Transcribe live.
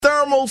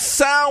Thermal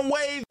sound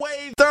wave.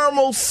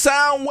 Thermal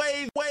sound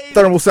wave.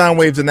 Thermal sound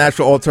waves, a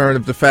natural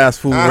alternative to fast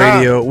food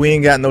radio. We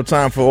ain't got no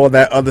time for all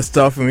that other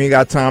stuff, and we ain't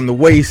got time to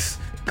waste.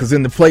 Because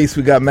in the place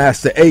we got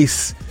Master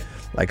Ace.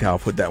 Like how I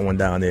put that one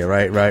down there,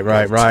 right.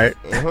 Yeah,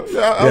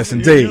 Yes,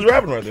 indeed. You was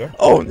rapping right there.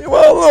 Oh,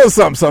 well, a little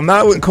something.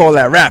 I wouldn't call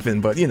that rapping,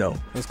 but you know,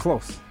 It's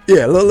close.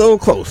 yeah, a little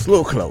close.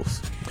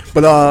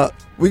 But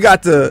we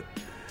got the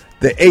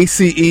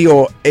ACE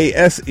or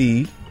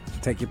ASE,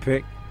 Take your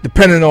pick.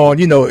 depending on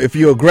if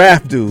you're a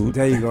graph dude,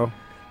 There you go.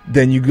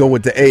 then you go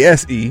with the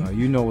ASE.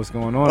 You know what's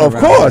going on. Of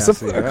around course,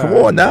 here, I see. come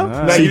on now.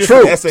 Now, See you just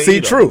truth. said SAE, See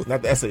though. truth.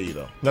 Not the SAE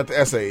though. Not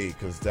the SAE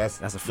because that's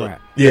That's a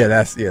frat. Yeah,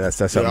 that's something.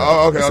 oh,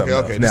 else. okay, That's something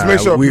okay. else. Just Nah, make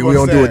sure we people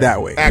don't do it understand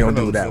that way. We don't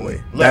do it that acronyms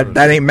way. and That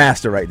letters. ain't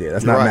master right there.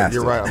 That's You're not right. master.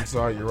 You're right. I'm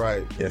sorry. You're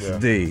right. Yes, yeah.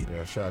 indeed.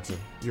 Yeah, shout out to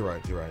you're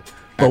right.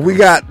 But we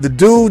got the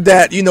dude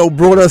that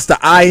brought us the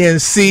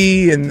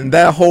INC and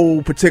that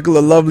whole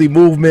particular lovely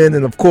movement,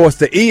 and of course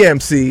the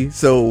EMC.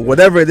 So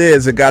whatever it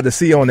is, it got the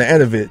C on the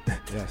end of it,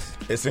 Yes.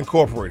 It's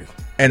incorporated.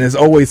 and it's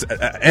always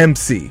a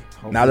MC,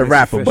 not a it's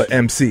rapper, but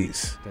official.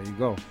 MCs. There you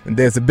go. And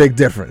there's a big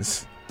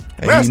difference.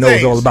 And Master he knows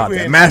Ace, all about you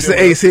that. in Master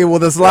studio with Ace here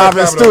with us live in Clap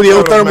it up, studio, clap it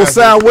up, Thermal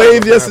Master Sound Ace.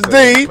 Wave. Yes, Master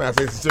Ace. indeed.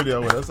 Master Ace in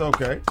studio with us.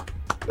 Okay.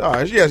 All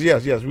right.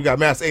 Yes. We got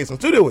Master Ace in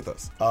studio with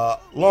us.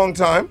 Long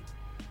time.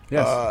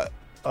 Yes.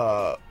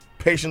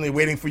 Patiently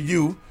waiting for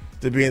you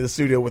to be in the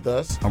studio with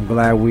us. I'm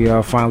glad we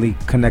finally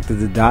connected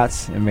the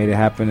dots and made it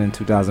happen in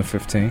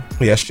 2015.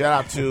 Yeah.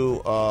 Shout out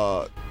to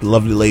the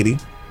lovely lady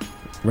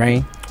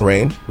Rain,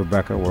 Rain.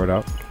 Rebecca, word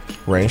up.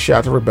 Rain. Shout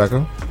out to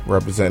Rebecca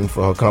representing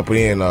for her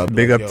company and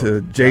Big up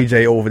to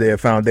JJ over there,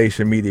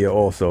 Foundation Media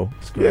also.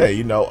 Yeah,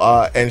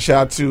 and shout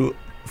out to,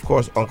 of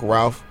course, Uncle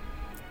Ralph.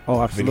 Oh,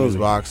 Videos absolutely.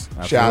 Box.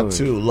 Shout out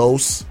to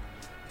Los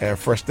and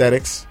Fresh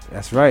Aesthetics,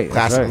 That's right.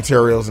 Classic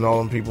Materials, and all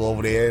them people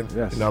over there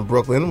Yes. in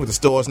Brooklyn with the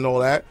stores and all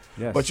that.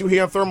 Yes. But you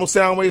here on Thermal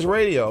Soundwaves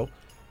Radio,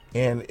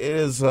 and it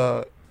is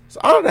it's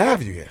an honor to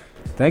have you here.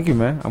 Thank you,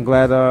 man. I'm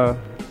glad.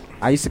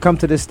 I used to come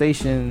to this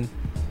station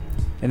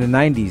in the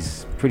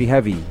 90s, pretty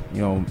heavy.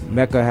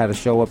 Mecca had a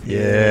show up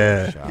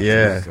here.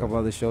 Yeah. A couple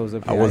other shows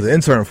up I here. was an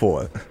intern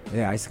for it.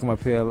 I used to come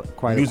up here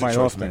quite Music choice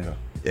often. maker.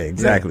 Yeah,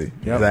 exactly.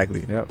 Yep.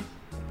 Exactly. Yep,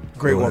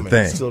 Great Doing a woman.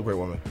 thing. Still a great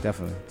woman.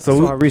 definitely. So I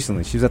saw we- her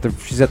recently. She's at the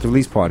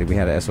release party we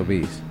had at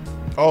SOBs.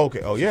 Oh,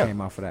 okay. Oh, yeah.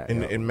 Came out for that.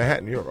 In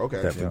Manhattan, New York.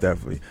 Okay.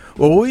 Definitely.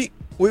 Well,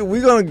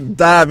 we're going to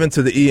dive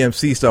into the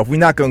EMC stuff. We're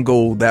not going to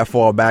go that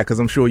far back because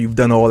I'm sure you've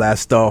done all that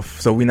stuff,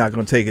 so we're not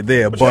going to take it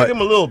there. But try to But give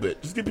them a little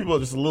bit. Just give people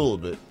just a little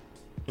bit.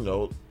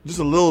 Just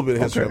a little bit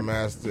of history Okay. of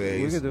Master We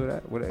Ace. can do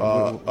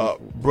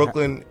that.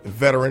 Brooklyn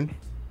veteran,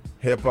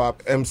 hip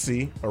hop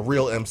MC, a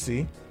real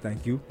MC,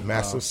 Thank you.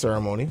 master of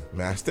ceremony,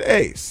 Master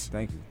Ace.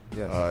 Thank you.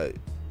 Yes.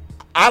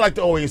 I like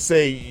to always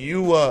say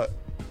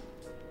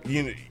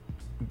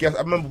guess I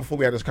remember before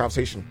we had this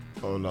conversation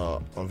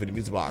on Video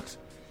Music Box.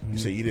 You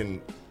said you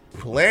didn't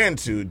plan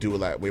to do it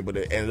that way, but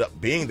it ended up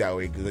being that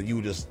way because you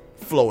were just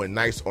flowing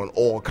nice on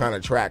all kind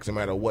of tracks, no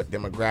matter what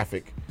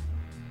demographic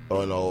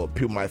or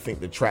people might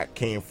think the track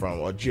came from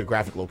or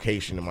geographic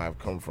location it might have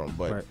come from.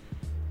 But Right.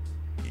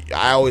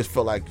 I always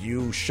felt like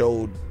you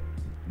showed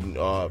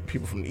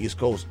people from the East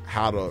Coast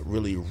how to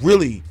really,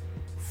 really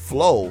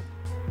flow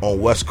on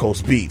West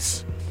Coast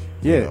beats.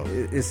 Yeah,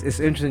 it's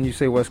interesting you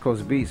say West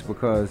Coast beats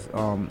because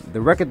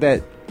the record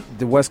that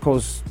the West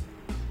Coast,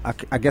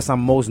 I guess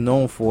I'm most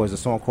known for is a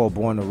song called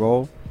Born to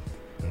Roll,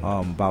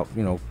 about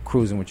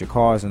cruising with your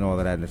cars and all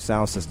of that and the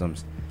sound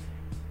systems.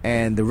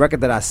 And the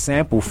record that I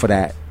sampled for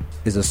that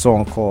is a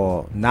song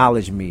called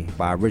Knowledge Me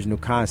by Original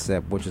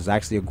Concept, which is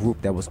actually a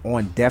group that was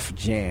on Def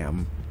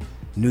Jam,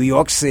 New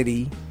York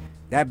City.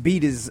 That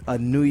beat is a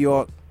New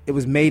York, it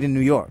was made in New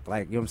York.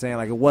 Like, you know what I'm saying?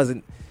 Like, it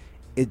wasn't,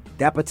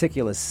 that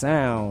particular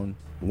sound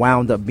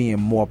wound up being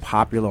more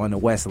popular on the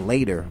West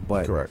later.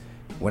 But Correct.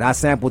 when I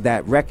sampled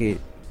that record,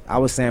 I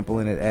was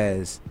sampling it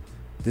as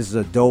this is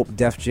a dope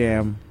Def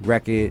Jam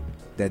record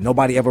that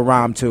nobody ever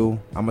rhymed to.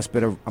 I'm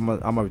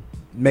gonna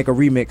make a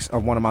remix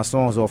of one of my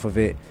songs off of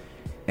it,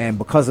 and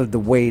because of the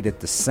way that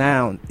the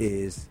sound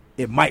is,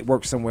 it might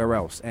work somewhere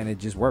else, and it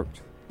just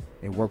worked.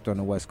 It worked on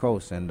the West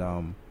Coast,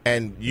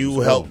 and you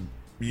helped.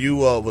 You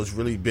was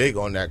really big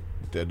on that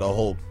the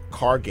whole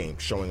car game,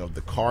 showing of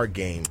the car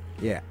game.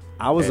 yeah,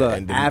 I was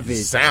and the avid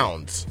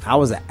sounds. I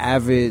was an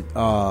avid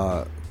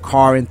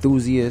car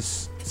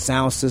enthusiast,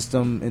 sound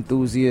system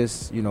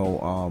enthusiast.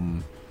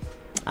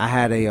 I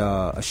had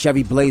a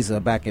Chevy Blazer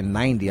back in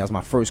 '90. That was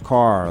my first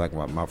car, like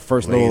my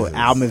first Blazers. little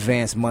album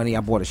advance money.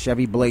 I bought a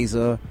Chevy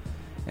Blazer,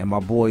 and my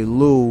boy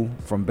Lou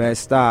from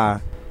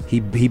Bed-Stuy, he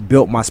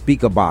built my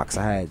speaker box.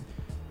 I had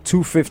two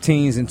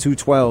 15s and two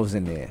 12s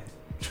in there,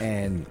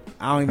 and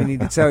I don't even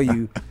need to tell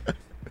you.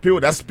 People,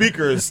 that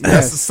speakers, Yes.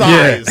 that's the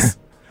size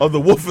of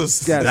the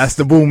woofers. Yes. that's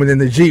the booming in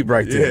the Jeep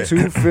right there. Yeah. Two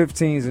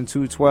 15s and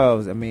two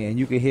 12s. I mean, and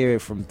you could hear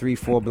it from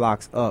 3-4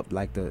 blocks up,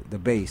 like the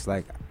bass.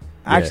 Like,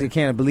 I actually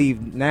can't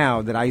believe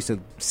now that I used to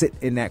sit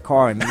in that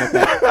car and look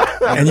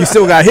at. And you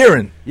still got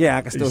hearing. Yeah,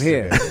 I can still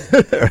hear.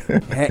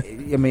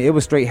 I mean, it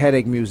was straight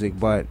headache music,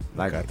 but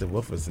like Got the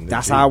woofers in the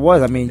that's Jeep. how it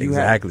was. I mean, you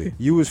Exactly.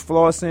 you was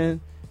flossing,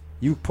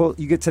 You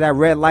get to that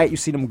red light, you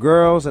see them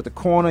girls at the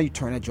corner, you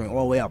turn that joint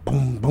all the way up,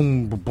 boom,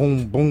 boom, boom,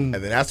 boom, boom.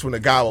 And then that's when the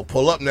guy will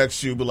pull up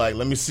next to you, be like,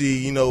 "Let me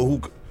see,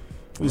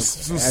 whose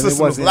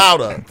system was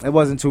louder." It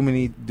wasn't too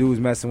many dudes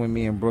messing with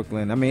me in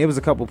Brooklyn. I mean, it was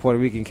a couple Puerto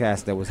Rican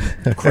cats that was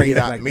crazy.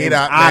 They was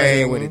out of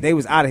here with it. They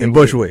was out of here in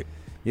Bushwick.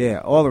 Yeah,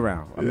 all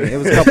around. I mean, it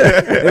was a couple.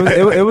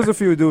 it was a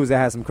few dudes that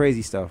had some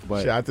crazy stuff.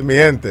 But shout out to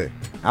Miente.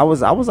 I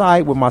was all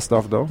right with my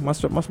stuff though. My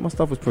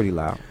stuff was pretty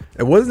loud.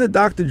 And wasn't it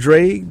Dr.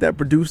 Dre that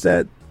produced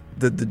that?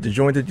 The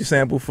joint that you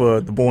sampled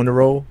for the Born to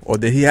Roll, or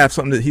did he have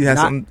something?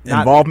 Some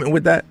involvement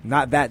with that?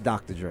 Not that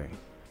Dr. Dre.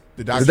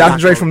 The Dr.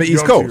 Dre from the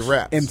East Coast,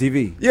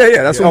 MTV.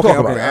 Yeah, that's what I'm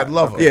talking about. I'd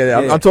love it.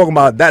 Yeah, I'm talking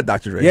about that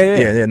Dr. Dre.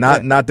 Yeah.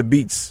 Not the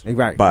beats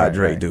by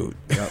Dre, dude.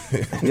 Yep.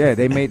 Yeah,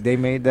 they made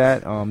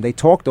that. They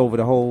talked over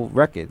the whole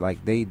record.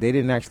 Like they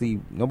didn't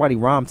actually, nobody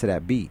rhymed to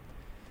that beat.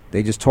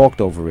 They just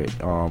talked over it.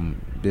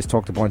 Just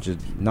talked a bunch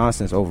of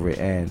nonsense over it,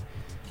 and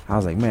I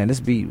was like, man, this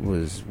beat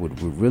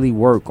would really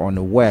work on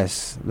the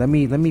West. Let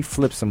me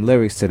flip some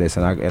lyrics to this,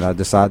 and I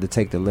decided to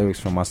take the lyrics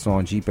from my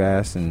song Jeep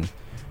Ass and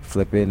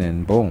flip it,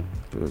 and boom,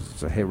 it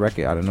was a hit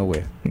record out of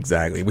nowhere.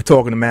 Exactly. We're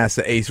talking to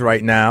Master Ace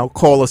right now.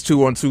 Call us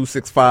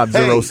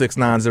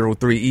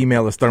 212-650-6903.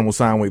 Email us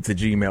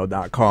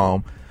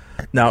thermalsoundwave@gmail.com.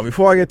 Now,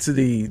 before I get to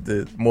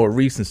the more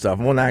recent stuff,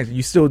 I want to ask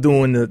you, still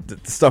doing the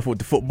stuff with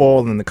the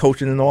football and the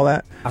coaching and all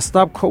that? I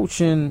stopped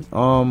coaching.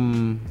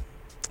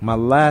 My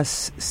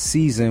last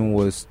season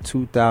was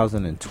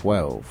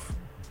 2012.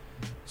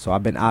 So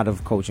I've been out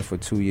of coaching for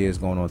 2 years,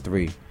 going on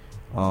 3.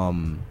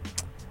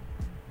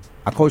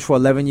 I coached for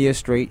 11 years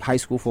straight, high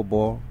school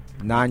football,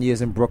 9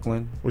 years in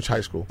Brooklyn. Which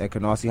high school? At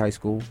Canarsie High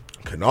School.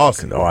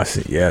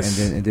 Canarsie, yes.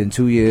 And then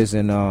 2 years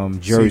in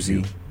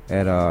Jersey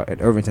at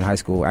Irvington High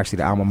School, actually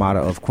the alma mater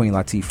of Queen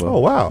Latifah. Oh,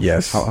 wow.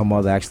 Yes. Her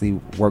mother actually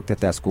worked at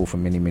that school for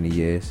many, many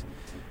years.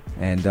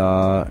 And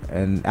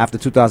after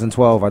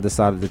 2012, I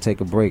decided to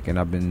take a break, and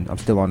I'm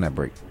still on that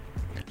break.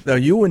 Now,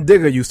 you and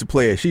Digger used to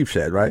play at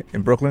Sheepshead, right,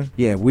 in Brooklyn?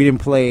 Yeah, we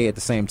didn't play at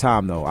the same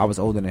time though. I was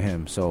older than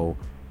him, so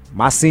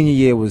my senior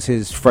year was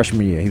his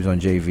freshman year. He was on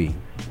JV.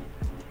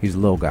 He's a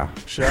little guy.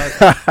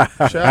 Shout out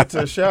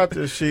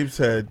to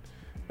Sheepshead.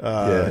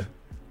 Yeah.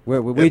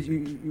 Were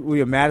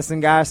you a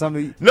Madison guy or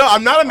something? No,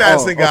 I'm not a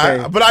Madison guy,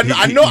 okay. but I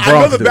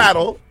know the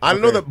battle. I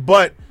know that,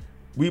 but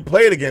we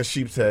played against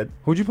Sheepshead.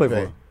 Who'd you play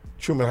for?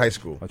 Truman High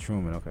School. Oh,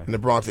 Truman, okay. In the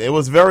Bronx. It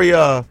was very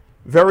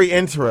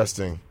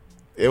interesting.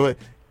 It was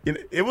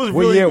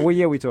really. What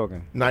year are we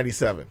talking?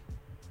 97.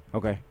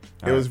 Okay.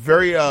 It was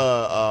very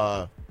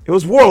it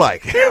was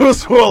warlike. It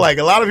was warlike.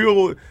 A lot of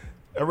people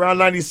around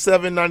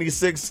 97,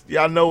 96,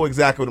 y'all know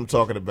exactly what I'm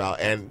talking about.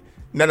 And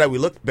now that we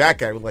look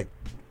back at it, we're like,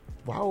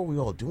 why were we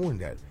all doing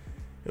that?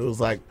 It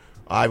was like,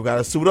 all right, we got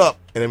to suit up,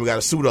 and then we got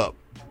to suit up.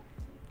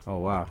 Oh,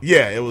 wow.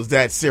 Yeah, it was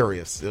that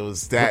serious. It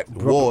was that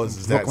Brooklyn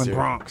serious.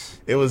 Bronx.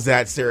 It was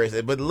that serious.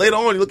 But later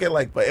on, you look at it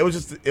like, but it was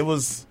just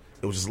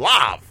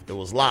live. It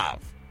was live.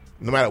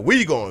 No matter where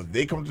you going,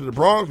 they come to the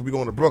Bronx, we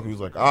going to Brooklyn. He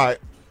was like, all right,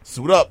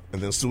 suit up,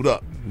 and then suit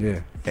up.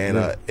 Yeah.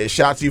 And it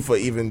shouts you for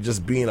even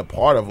just being a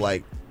part of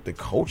like the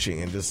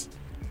coaching and just.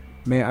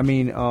 Man, I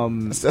mean,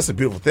 that's a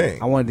beautiful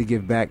thing. I wanted to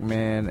give back,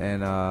 man,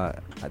 and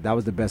that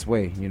was the best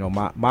way. You know,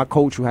 my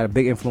coach, who had a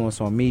big influence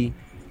on me,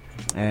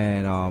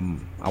 and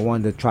I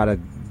wanted to try to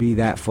be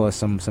that for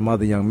some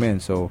other young men.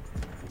 So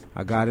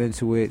I got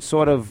into it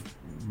sort of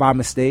by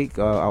mistake.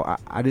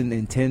 I didn't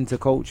intend to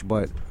coach,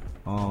 but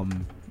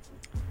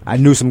I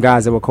knew some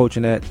guys that were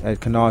coaching at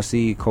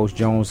Canarsie, Coach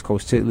Jones,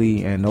 Coach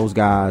Titley, and those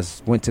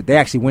guys they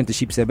actually went to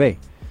Sheepshead Bay.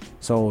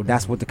 So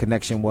that's what the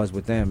connection was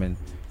with them. And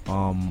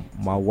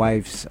my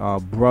wife's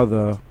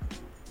brother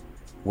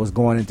was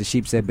going into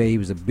Sheepshead Bay. He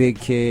was a big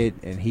kid,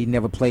 and he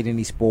never played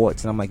any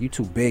sports. And I'm like, you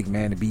too big,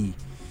 man, to be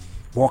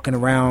walking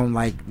around.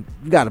 Like,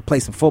 you got to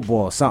play some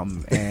football or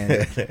something.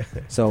 And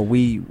so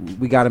we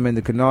got him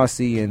into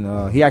Canarsie,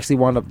 and he actually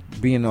wound up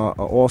being an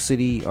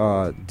all-city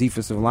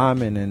defensive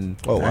lineman,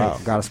 and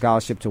got a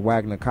scholarship to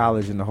Wagner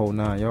College in the whole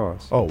 9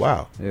 yards. Oh,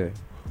 wow. Yeah.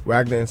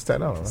 Wagner and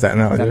Staten Island. Right?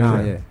 Staten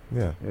Island,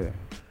 yeah.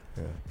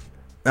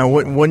 Now,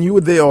 when you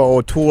were there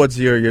or towards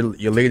your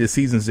later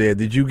seasons there,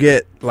 did you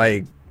get,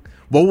 like,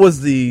 what was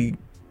the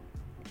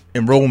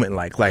enrollment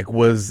like? Like,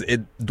 was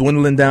it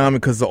dwindling down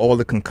because of all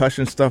the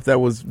concussion stuff that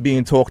was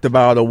being talked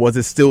about, or was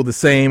it still the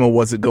same, or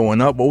was it going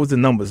up? What was the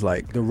numbers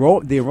like? The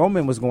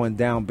enrollment was going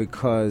down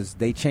because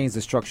they changed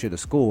the structure of the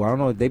school. I don't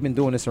know. They've been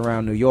doing this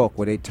around New York,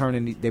 where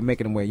they're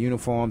making them wear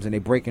uniforms, and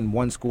they're breaking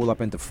one school up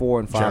into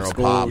 4 and 5 General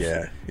schools.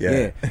 Pop.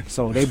 Yeah.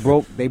 So they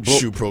broke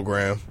shoe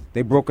program.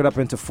 They broke it up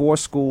into 4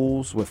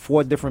 schools with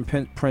 4 different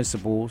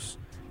principals,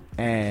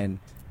 and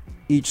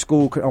each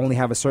school could only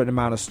have a certain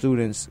amount of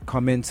students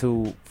come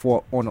into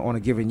on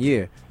a given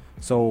year.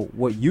 So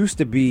what used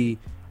to be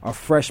a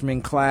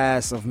freshman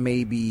class of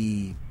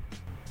maybe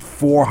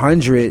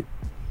 400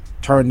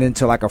 turned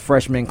into like a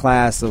freshman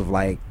class of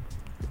like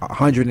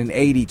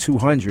 180,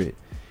 200,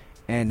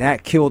 and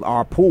that killed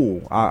our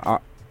pool.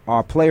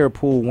 Our player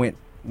pool went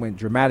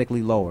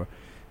dramatically lower.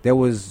 There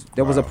was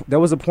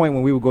a point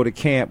when we would go to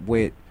camp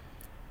with.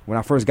 When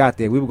I first got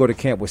there, we would go to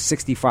camp with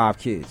 65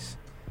 kids.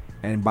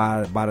 And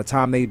by the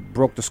time they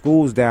broke the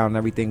schools down and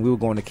everything, we were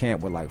going to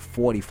camp with like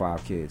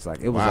 45 kids.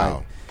 Like it was Wow.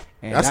 like,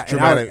 and That's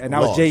dramatic and I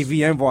was loss.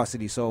 JV and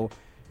varsity. So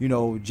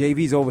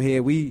JV's over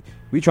here. We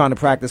trying to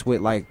practice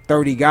with like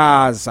 30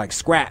 guys, like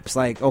scraps.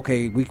 Like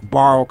okay, we can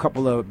borrow a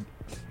couple of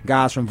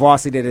guys from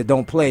varsity that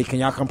don't play. Can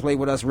y'all come play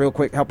with us real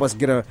quick? Help us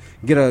get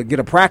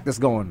a practice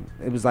going.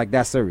 It was like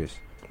that serious.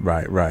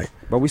 Right.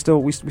 But we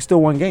still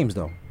won games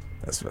though.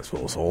 That's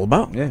what it's all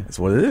about. Yeah. That's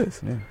what it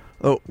is. Yeah.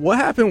 What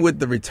happened with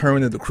the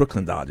return of the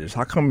Crooklyn Dodgers?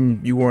 How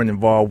come you weren't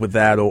involved with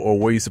that, or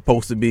were you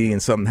supposed to be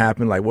and something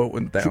happened? Like, what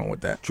went down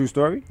with that? True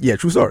story. Yeah,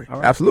 true story. All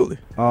right. Absolutely.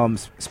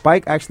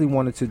 Spike actually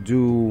wanted to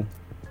do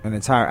an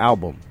entire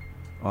album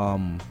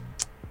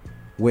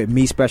with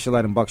me, Special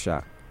Ed, and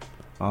Buckshot.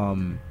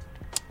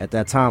 At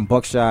that time,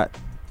 Buckshot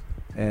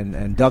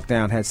and Duck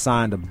Down had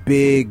signed a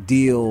big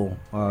deal,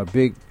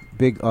 big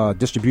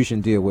distribution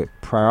deal with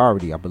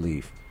Priority, I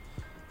believe.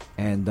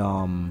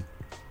 And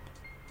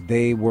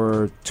they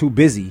were too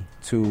busy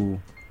to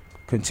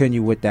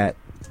continue with that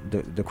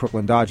the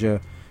Crooklyn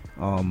Dodger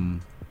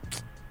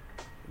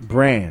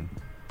brand.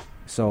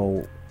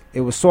 So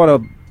it was sort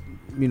of,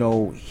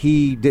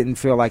 he didn't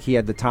feel like he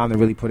had the time to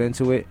really put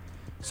into it.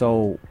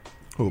 So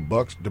Who,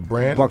 the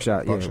brand?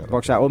 Buckshot.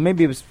 Or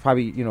maybe it was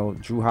probably,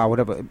 Drew Howe,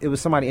 whatever. It was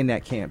somebody in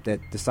that camp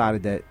that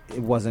decided that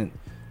it wasn't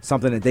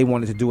something that they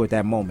wanted to do at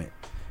that moment.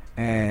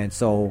 And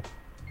so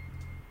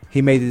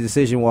he made the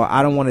decision, well,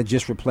 I don't want to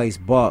just replace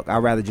Buck. I'd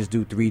rather just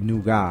do 3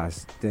 new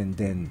guys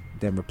than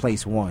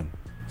replace one.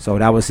 So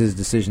that was his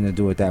decision to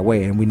do it that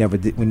way, and we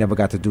never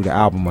got to do the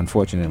album,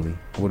 unfortunately.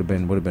 Would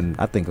have been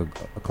I think a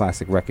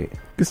classic record. You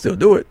can still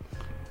do it.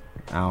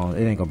 It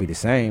ain't gonna be the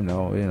same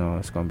though.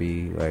 It's gonna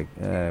be like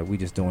we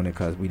just doing it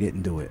because we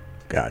didn't do it.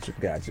 Gotcha.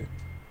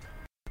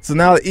 So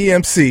now the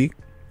EMC,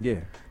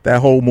 Yeah.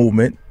 that whole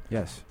movement,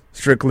 Yes.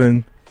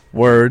 Strickland,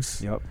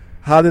 Words. Yep.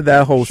 How did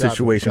that whole Shout out to-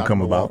 situation shout out to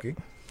come about? Milwaukee.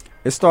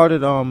 It started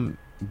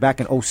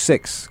back in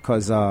 2006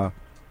 because I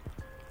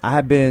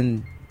had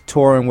been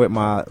touring with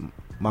my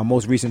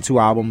most recent 2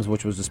 albums,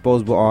 which was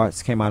Disposable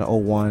Arts, came out in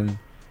 2001,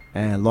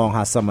 and Long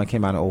Hot Summer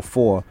came out in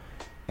 2004.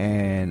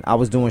 And I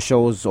was doing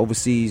shows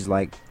overseas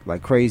like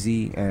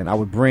crazy, and I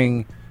would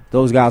bring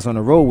those guys on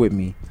the road with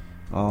me.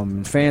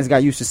 Fans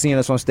got used to seeing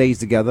us on stage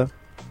together,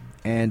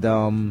 and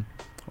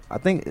I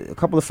think a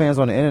couple of fans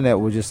on the internet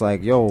were just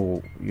like,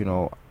 "Yo,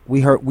 we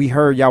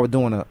heard y'all were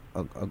doing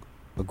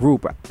a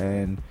group,"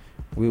 and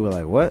we were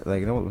like, "What?"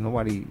 Like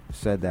nobody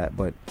said that,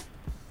 but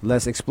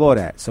let's explore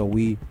that. So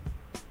we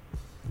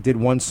did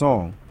one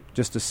song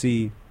just to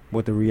see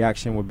what the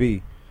reaction would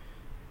be,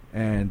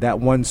 and that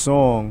one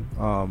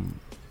song,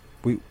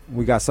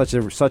 we got such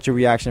a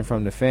reaction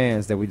from the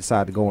fans that we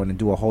decided to go in and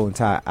do a whole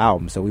entire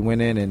album. So we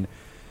went in and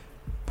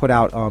put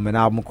out an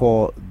album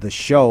called The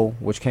Show,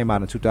 which came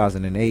out in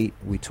 2008.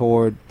 We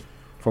toured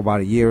for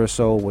about a year or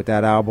so with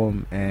that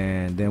album,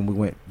 and then we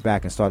went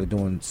back and started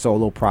doing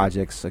solo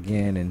projects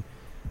again. And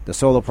the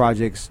solo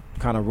projects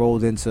kind of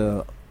rolled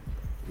into,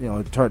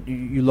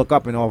 you look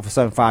up and all of a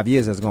sudden 5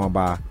 years has gone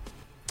by.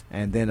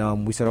 And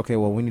then we said, okay,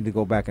 well, we need to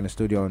go back in the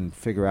studio and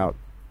figure out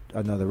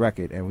another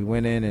record. And we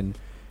went in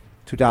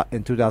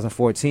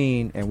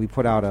 2014, and we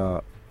put out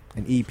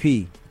an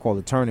EP called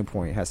The Turning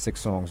Point. It has 6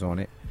 songs on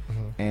it.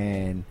 Mm-hmm.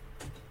 And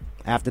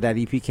after that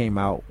EP came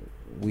out,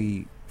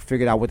 we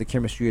figured out what the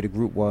chemistry of the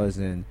group was.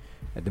 And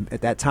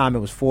at that time, it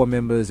was 4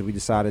 members. And we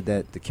decided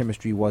that the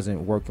chemistry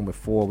wasn't working with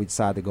 4. We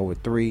decided to go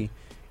with 3.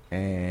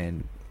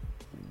 And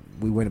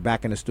we went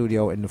back in the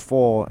studio in the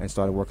fall and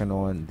started working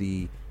on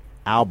the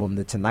album,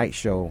 The Tonight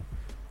Show,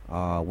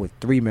 with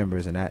 3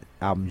 members, and that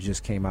album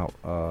just came out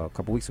a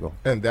couple weeks ago.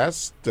 And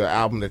that's the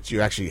album that you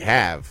actually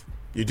have.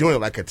 You're doing it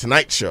like a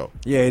Tonight Show.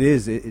 Yeah, it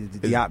is.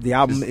 The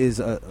album is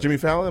Jimmy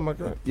Fallon, am I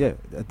correct? Yeah,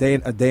 a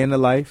day in the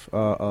life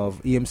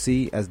of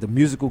EMC as the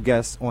musical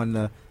guest on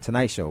the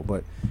Tonight Show.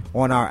 But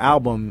on our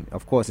album,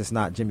 of course, it's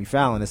not Jimmy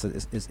Fallon.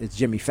 It's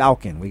Jimmy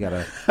Falcon. We got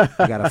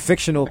a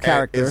fictional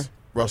character. It's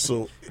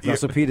Russell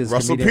Peters,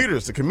 Russell comedian.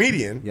 Peters, the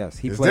comedian.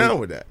 Yes, is down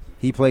with that.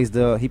 He plays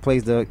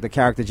the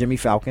character Jimmy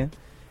Falcon,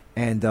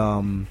 and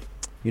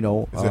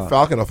Is it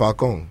Falcon or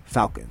Falcon?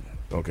 Falcon.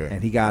 Okay.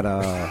 And he got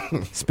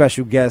a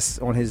special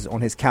guest on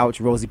his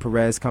couch. Rosie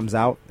Perez comes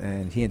out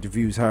and he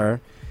interviews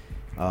her.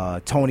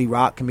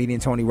 Comedian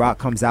Tony Rock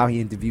comes out. He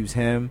interviews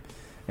him.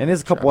 And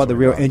there's a couple other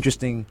real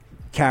interesting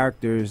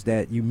characters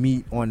that you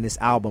meet on this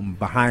album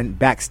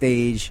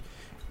backstage,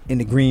 in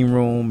the green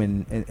room,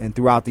 and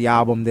throughout the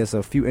album. There's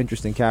a few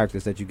interesting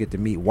characters that you get to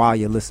meet while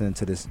you're listening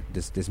to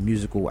this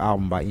musical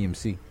album by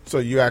EMC. So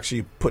you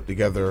actually put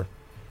together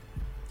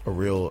a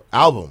real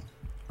album.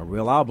 A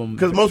real album.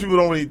 Because most people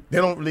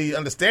don't really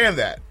understand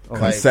that.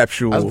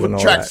 Conceptual Like, let's and put all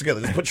tracks that.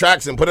 together. Just put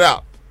tracks and put it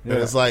out. Yeah.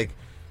 And it's like,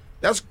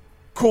 that's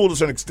cool to a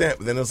certain extent,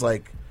 but then it's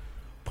like,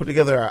 put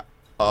together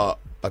a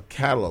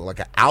catalog, like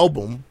an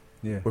album,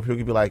 Yeah. where people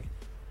can be like,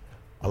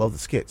 I love the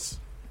skits.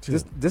 too.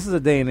 This is a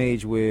day and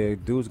age where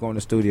dudes go in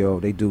the studio,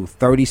 they do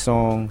 30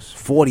 songs,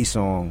 40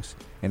 songs,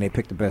 and they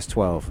pick the best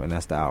 12, and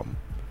that's the album.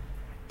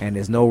 And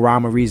there's no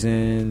rhyme or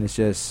reason. It's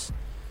just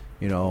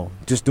you know,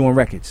 just doing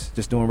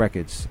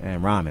records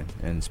and rhyming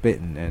and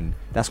spitting, and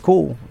that's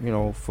cool, you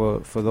know,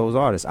 for those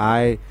artists.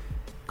 I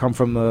come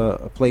from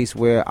a place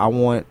where I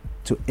want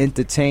to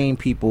entertain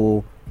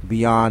people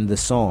beyond the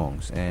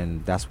songs,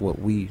 and that's what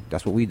we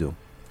do.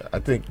 I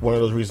think one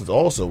of those reasons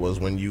also was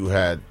when you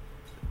had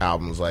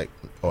albums like,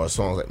 or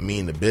songs like Me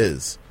and the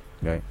Biz.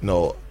 Right. You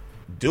know,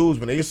 dudes,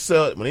 when they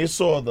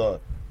saw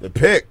the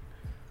pic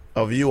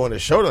of you on the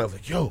shoulder, I was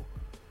like, yo,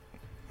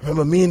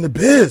 remember Me and the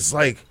Biz?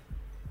 Like,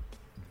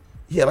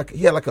 he had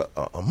like a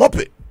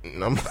Muppet.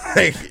 And I'm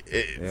like,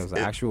 it was an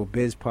actual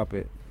Biz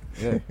puppet.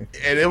 Yeah.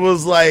 And it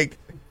was like,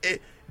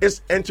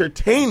 it's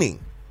entertaining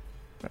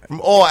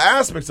from all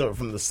aspects of it,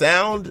 from the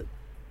sound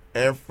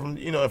and from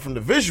the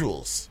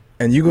visuals.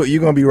 And you're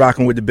gonna be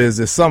rocking with the Biz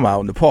this summer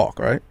out in the park,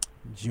 right?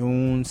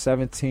 June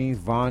 17th,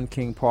 Von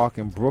King Park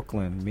in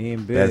Brooklyn. Me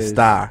and Biz. That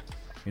star.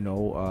 You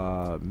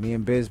know, me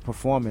and Biz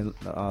performing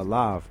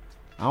live.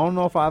 I don't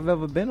know if I've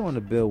ever been on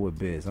the bill with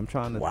Biz. I'm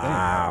trying to think.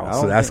 Wow.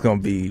 So that's going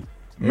to be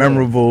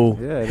memorable,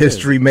 Yeah,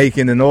 history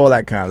making, and all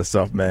that kind of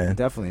stuff, man.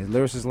 Definitely.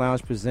 Lyricist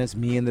Lounge presents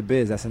Me and the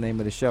Biz. That's the name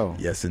of the show.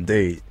 Yes,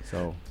 indeed.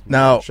 So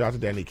now, shout out to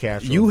Danny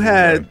Castro. You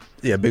had,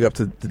 big up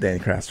to Danny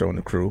Castro and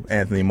the crew,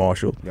 Anthony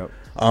Marshall. Yep.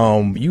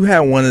 You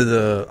had one of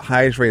the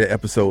highest rated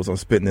episodes on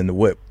Spitting in the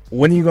Whip.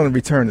 When are you going to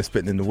return to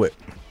Spitting in the Whip?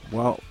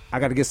 Well, I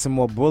got to get some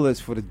more bullets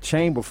for the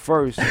chamber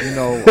first. You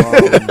know,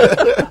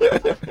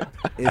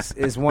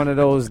 it's one of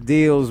those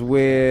deals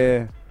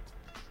where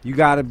you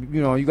gotta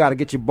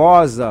get your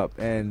bars up,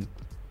 and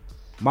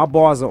my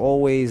bars are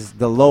always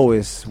the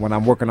lowest when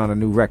I'm working on a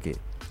new record,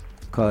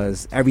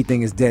 because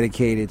everything is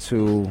dedicated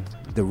to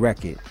the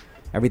record.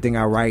 Everything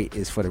I write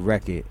is for the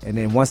record, and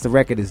then once the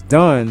record is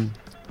done,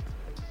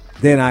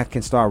 then I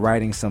can start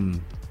writing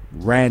some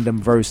random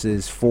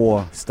verses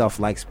for stuff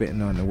like Spitting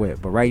on the Whip.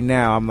 But right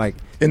now, I'm like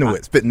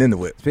spitting in the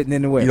whip. Spitting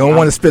in the whip. You don't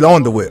want to spit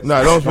on the whip.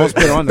 No, don't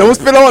spit on the Don't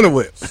spit on the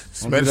whip.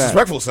 It's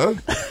disrespectful, son.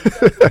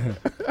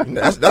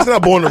 that's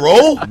not born to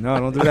roll. No,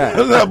 don't do that.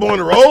 That's not born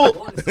to roll.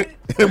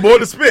 Born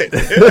to spit.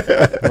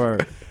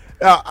 Word.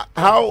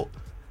 How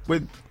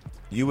with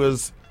you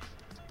as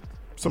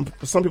some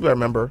people I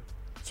remember,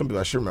 some people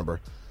I should remember.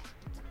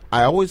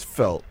 I always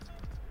felt.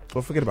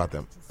 Well, forget about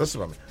them.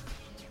 Listen about me.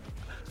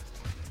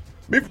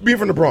 Being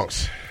from the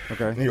Bronx,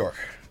 Okay. New York.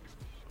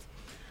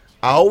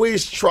 I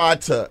always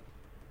tried to.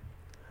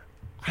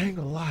 I ain't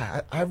gonna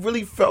lie. I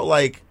really felt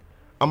like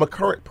I'm a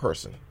current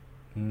person.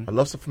 Mm-hmm. I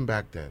love stuff from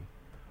back then,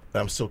 but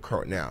I'm still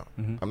current now.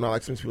 Mm-hmm. I'm not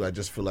like some people. I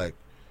just feel like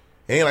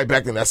it ain't like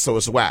back then.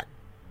 It's whack.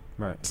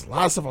 Right. There's a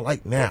lot of stuff I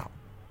like now.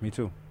 Me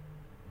too.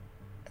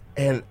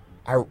 And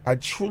I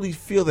truly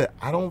feel that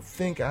I don't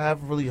think I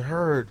have really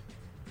heard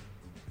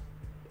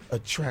a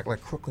track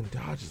like Crooklyn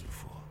Dodgers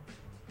before.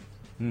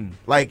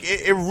 Like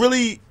it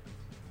really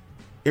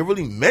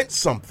meant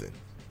something.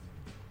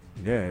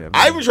 Yeah.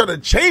 I even tried to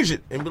change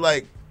it and be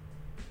like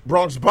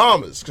Bronx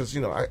Bombers, because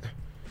I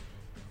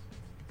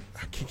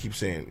can't keep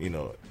saying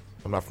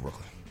I'm not from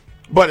Brooklyn,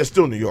 but it's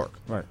still New York.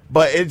 Right.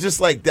 But it's just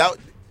like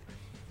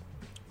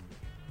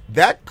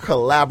that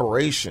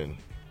collaboration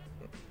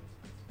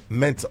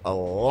meant a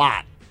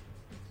lot.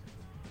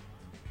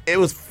 It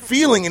was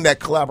feeling in that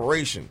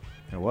collaboration.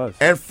 It was.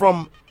 And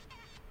from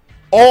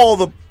all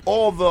the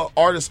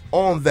artists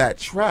on that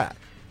track,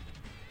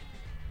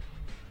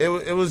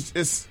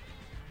 it's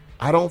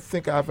I don't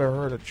think I've ever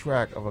heard a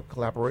track of a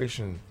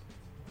collaboration.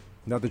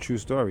 Another true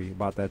story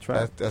about that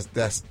track.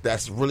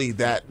 That's really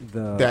that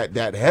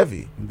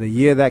heavy. The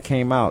year that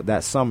came out,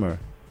 that summer,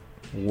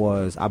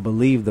 was, I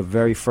believe, the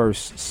very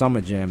first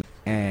Summer Jam,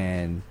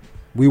 and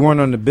we weren't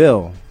on the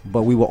bill,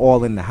 but we were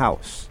all in the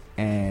house,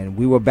 and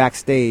we were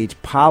backstage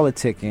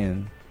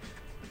politicking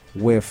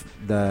with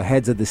the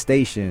heads of the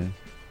station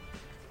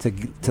to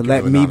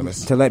let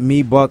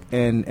me, Buck,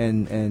 and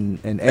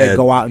Ed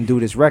go out and do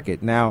this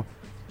record. Now,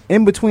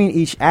 in between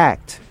each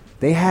act,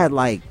 they had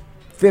like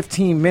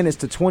 15 minutes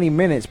to 20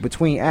 minutes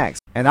between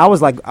acts, and I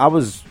was like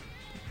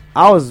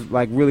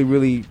really,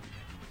 really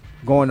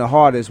going the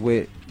hardest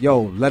with,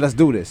 yo, let us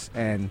do this,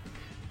 and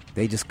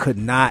they just could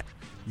not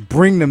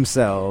bring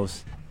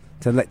themselves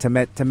to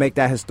make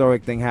that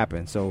historic thing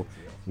happen. So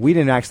we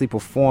didn't actually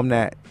perform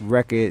that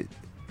record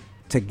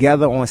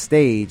together on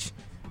stage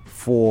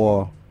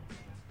for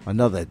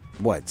another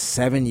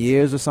 7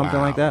 years or something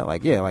like that.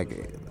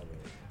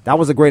 That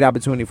was a great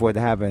opportunity for it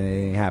to happen, and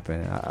it didn't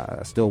happen.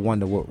 I still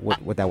wonder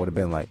what that would have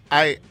been like.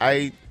 I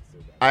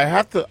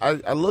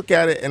look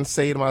at it and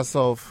say to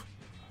myself,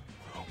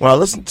 when I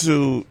listen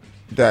to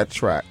that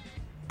track,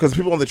 because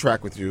people on the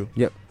track with you.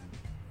 Yep.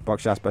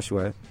 Buckshot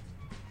Special Ed.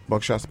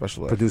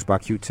 Produced by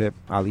Q-Tip,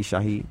 Ali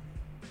Shaheed.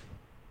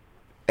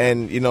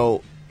 And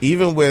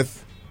even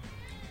with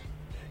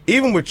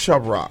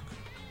Chubb Rock,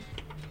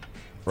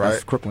 right?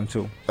 That's Crooklyn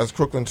too.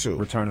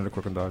 Return of the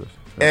Crooklyn Dodgers.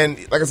 Yep. And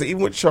like I said,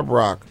 even with Chubb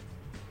Rock,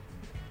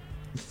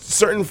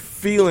 certain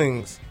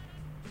feelings,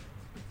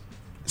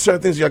 certain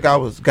things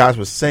guys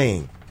were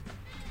saying,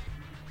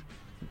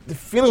 the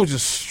feeling was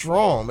just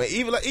strong, man.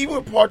 Even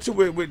with part two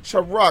with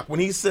Chubb Rock, when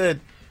he said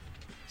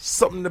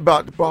something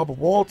about the Barbara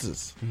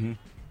Walters,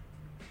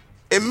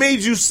 it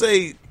made you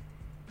say,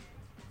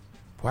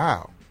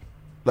 wow,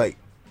 like,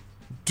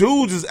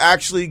 dudes is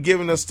actually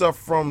giving us stuff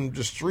from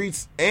the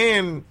streets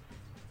and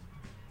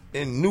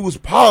in news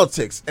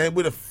politics, and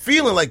with a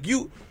feeling like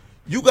you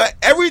got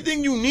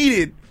everything you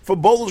needed for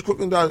both those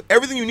Crooklyn Dollars.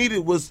 Everything you needed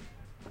was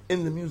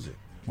in the music.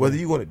 Whether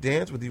you want to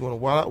dance, whether you want to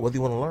wild out, whether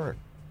you want to learn.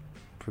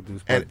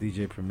 Produced by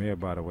DJ Premier,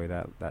 by the way,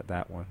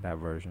 that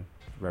version.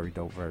 Very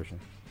dope version.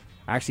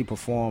 I actually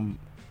perform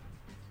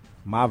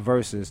my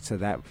verses to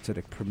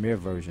the Premier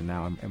version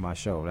now in my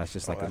show. That's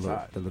just like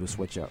the little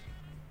switch up.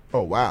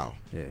 Oh wow.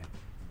 Yeah.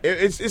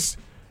 It's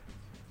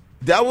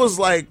that was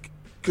like,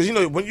 because you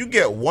know when you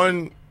get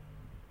one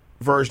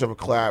version of a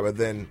collab and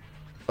then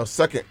a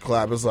second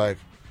collab, it's like,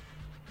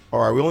 all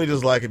right, we only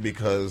just like it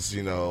because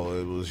you know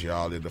it was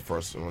y'all did the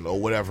first one or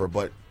whatever.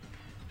 But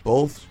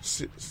both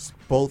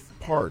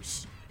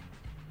parts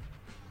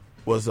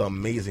was an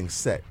amazing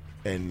set,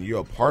 and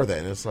you're a part of that,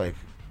 and it's like,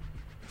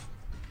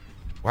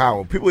 wow.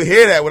 When people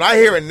hear that, when I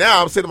hear it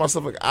now, I'm saying to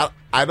myself like, I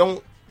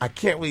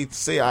can't really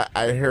say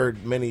I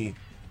heard many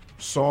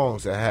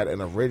songs that had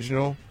an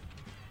original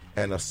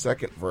and a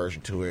second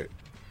version to it.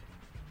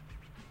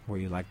 Where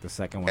you like the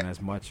second one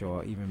as much,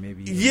 or even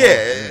maybe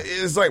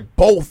it's like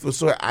both.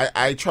 So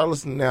I try to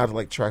listen now to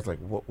like tracks like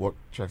what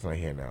tracks can I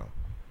hear now?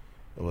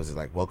 Was it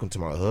like Welcome to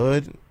My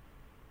Hood?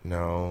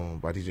 No,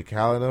 by DJ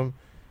Khaled. Them.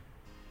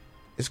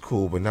 It's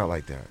cool, but not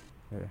like that.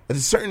 Yeah. There's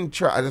a certain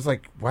track. I just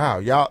like, wow,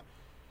 y'all.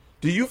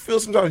 Do you feel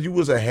sometimes you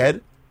was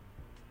ahead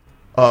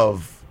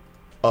of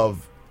your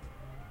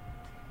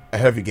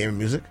game of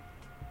music?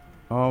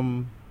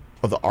 Of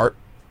the art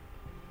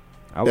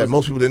that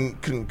most people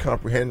couldn't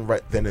comprehend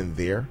right then and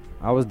there.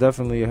 I was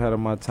definitely ahead of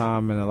my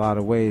time in a lot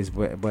of ways,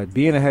 but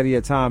being ahead of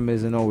your time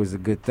isn't always a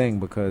good thing,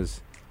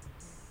 because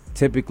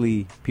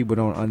typically people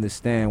don't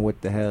understand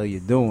what the hell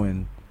you're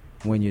doing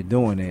when you're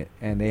doing it,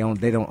 and they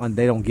don't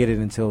get it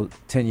until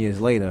 10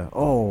 years later.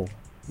 Oh,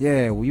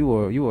 yeah,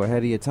 well, you were ahead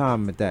of your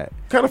time at that.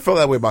 Kind of felt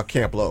that way about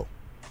Camp Lo.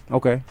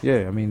 Okay,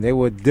 yeah. I mean, they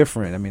were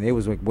different. I mean, they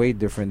was like way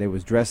different. They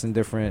was dressing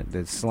different.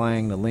 The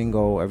slang, the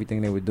lingo,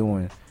 everything they were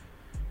doing.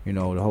 You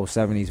know, the whole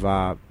 70s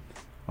vibe.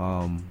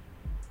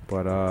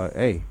 But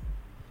hey,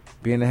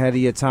 being ahead of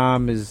your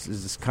time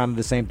is kind of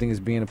the same thing as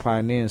being a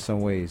pioneer in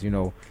some ways. You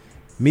know,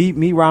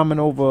 me rhyming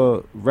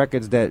over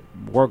records that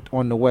worked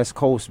on the West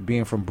Coast,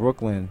 being from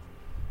Brooklyn,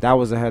 that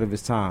was ahead of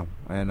its time.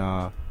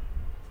 And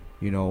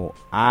you know,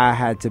 I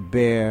had to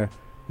bear,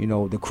 you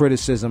know, the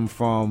criticism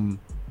from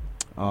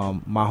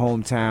my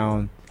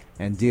hometown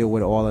and deal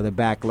with all of the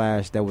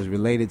backlash that was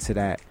related to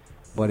that.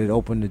 But it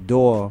opened the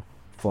door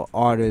for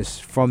artists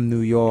from New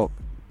York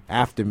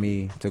after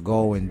me to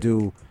go and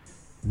do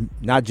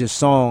not just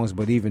songs,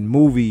 but even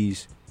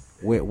movies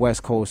with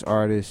West Coast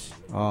artists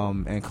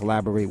and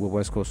collaborate with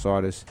West Coast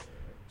artists.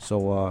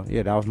 So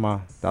yeah, that was my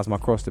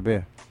cross to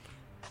bear.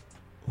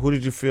 Who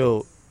did you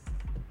feel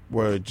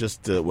were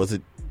just was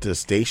it the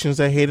stations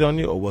that hated on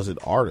you, or was it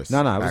artists?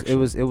 No, it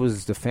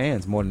was the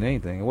fans more than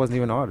anything. It wasn't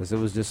even artists. It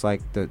was just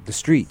like the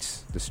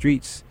streets. The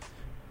streets,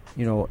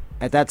 you know,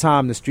 at that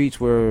time the streets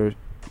were,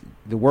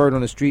 the word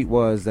on the street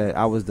was that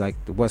I was like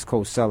the West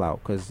Coast sellout,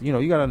 because you know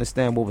you got to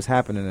understand what was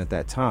happening at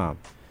that time.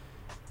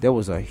 There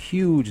was a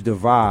huge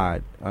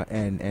divide,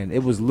 and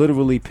it was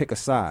literally pick a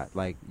side.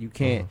 Like you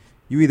can't,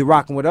 you either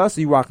rocking with us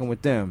or you rocking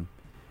with them.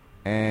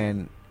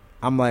 And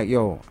I'm like,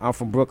 yo, I'm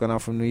from Brooklyn, I'm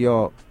from New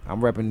York,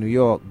 I'm repping New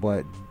York,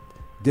 but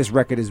this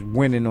record is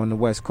winning on the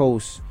West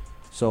Coast,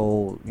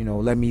 so you know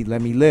let me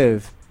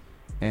live.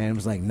 And it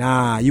was like,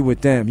 nah, you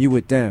with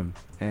them.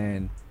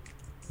 And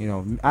you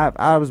know,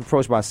 I was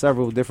approached by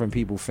several different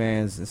people,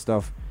 fans and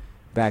stuff,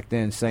 back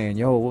then, saying,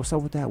 "Yo, what's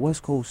up with that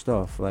West Coast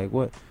stuff? Like,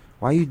 what?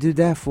 Why you did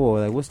that for?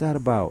 Like, what's that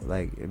about?"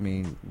 Like, I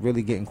mean,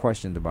 really getting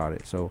questioned about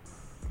it. So,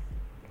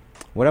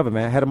 whatever,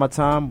 man. Ahead of my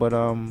time, but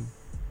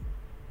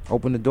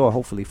open the door,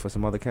 hopefully, for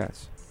some other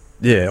cats.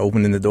 Yeah,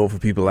 opening the door for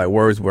people like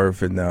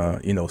Wordsworth and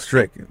you know,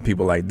 Strick,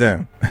 people like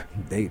them.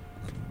 They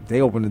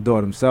open the door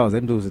themselves.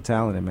 Them dudes are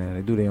talented, man.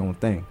 They do their own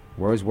thing.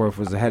 Wordsworth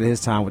was ahead of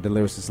his time with the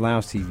Lyricist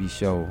Lounge TV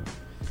show.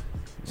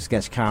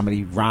 Sketch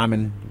comedy,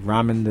 rhyming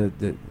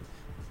the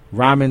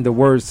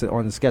words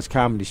on the sketch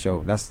comedy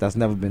show. That's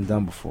never been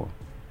done before.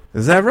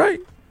 Is that right?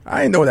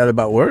 I didn't know that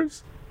about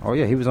Words. Oh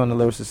yeah, he was on the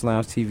Lyricist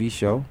Lounge TV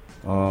show.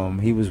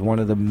 He was one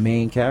of the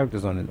main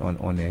characters on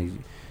there.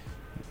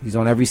 He's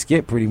on every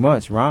skit pretty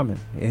much, rhyming,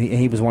 and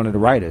he was one of the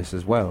writers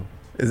as well.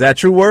 Is that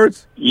true,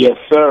 Words? Yes,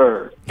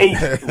 sir. Hey,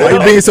 why you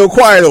being so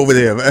quiet over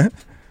there, man?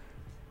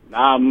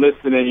 Nah, I'm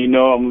listening. You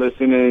know,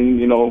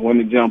 when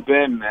to jump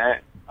in,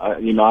 man.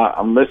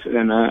 I'm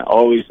listening, man.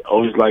 Always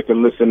like to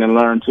listen and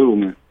learn too,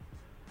 man.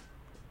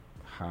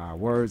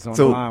 Words on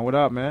the line. What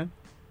up, man?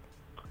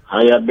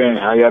 How y'all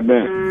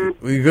been?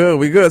 We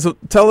good. So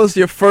tell us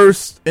your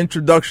first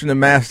introduction to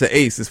Master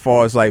Ace, as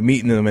far as like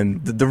meeting him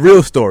and the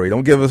real story.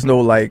 Don't give us no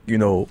like, you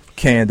know,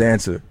 canned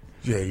answer.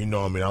 Yeah, you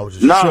know, I mean, I was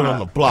just chilling on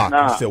the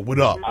block. He said, "What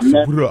up?"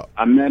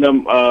 I met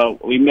him.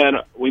 We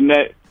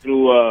met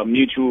through a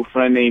mutual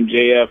friend named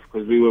JF,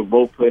 because we were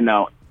both putting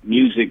out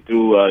music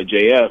through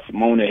JF,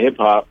 Mona Hip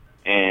Hop,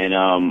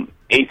 and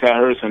Ace had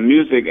heard some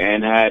music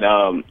and had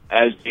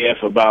asked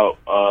JF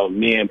about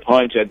me and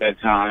Punch at that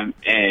time,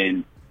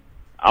 and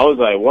I was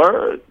like,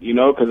 word, you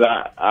know, because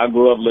I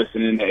grew up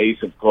listening to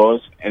Ace, of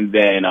course, and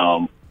then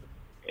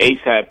Ace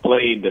had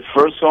played, the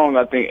first song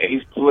I think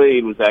Ace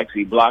played was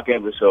actually Block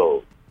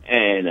Episode,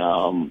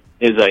 and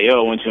he's like,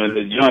 yo, I want you in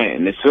the joint,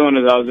 and as soon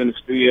as I was in the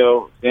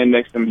studio, standing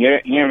next to him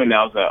hearing that,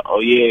 I was like, oh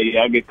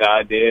yeah, I get the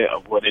idea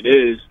of what it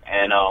is,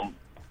 and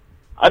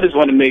I just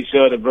want to make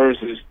sure the verse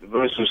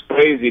was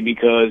crazy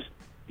because,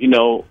 you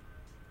know,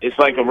 it's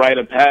like a rite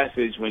of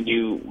passage when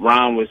you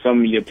rhyme with some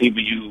of your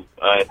people you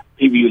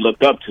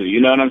looked up to. You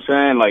know what I'm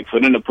saying? Like for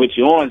them to put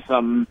you on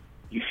something,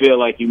 you feel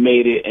like you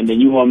made it, and then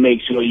you want to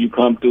make sure you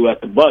come through at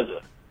the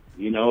buzzer.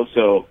 You know,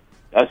 so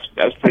that's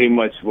pretty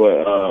much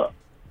what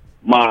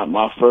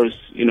my first,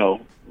 you know,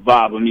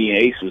 vibe of me and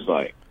Ace was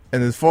like.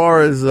 And as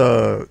far as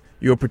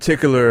your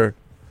particular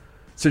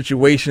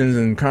situations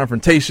and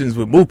confrontations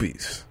with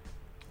Moopies.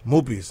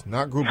 Moopies,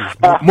 not groupies.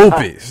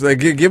 Moopies. Like,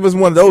 give us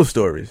one of those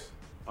stories.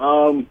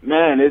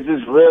 Man, it's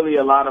just really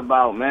a lot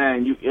about,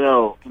 man, you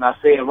know, can I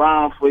say a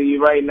rhyme for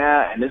you right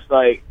now? And it's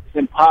like, it's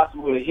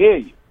impossible to hear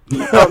you. You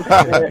know what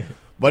I'm saying?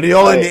 But they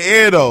all in the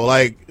air, though.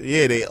 Like,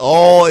 yeah, they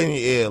all in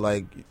the air.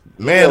 Like,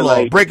 man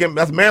law,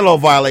 that's man law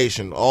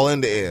violation, all in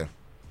the air.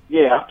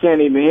 Yeah, I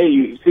can't even hear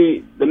you.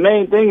 See, the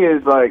main thing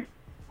is, like,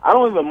 I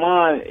don't even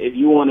mind if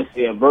you want to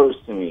say a verse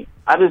to me.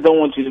 I just don't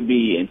want you to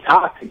be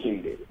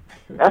intoxicated.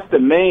 That's the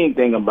main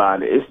thing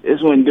about it.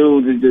 It's when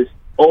dudes are just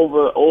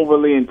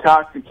overly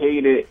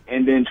intoxicated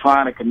and then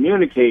trying to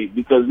communicate,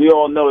 because we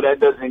all know that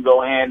doesn't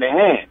go hand in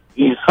hand.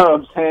 You know what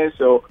I'm saying?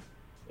 So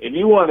if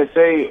you want to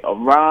say a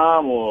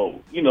rhyme or,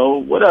 you know,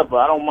 whatever,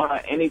 I don't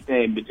mind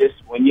anything, but just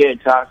when you're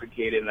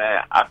intoxicated,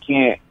 man, I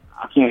can't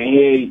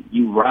hear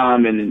you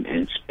rhyming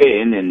and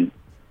spitting, and,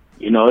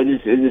 you know,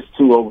 it's just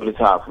too over the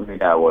top for me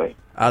that way.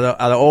 Out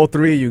of all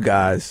three of you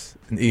guys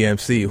in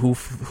EMC,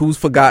 who's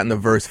forgotten the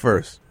verse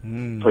first?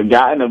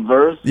 Forgotten a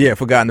verse? Yeah,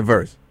 forgotten the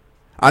verse.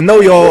 I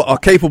know y'all are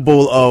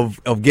capable of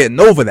getting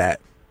over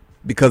that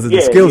because of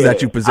the skills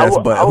that you possess,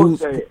 I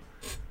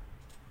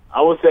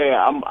would say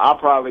I'll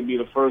probably be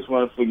the first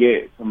one to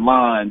forget some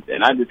lines,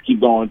 and I just keep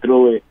going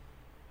through it.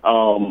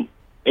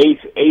 Ace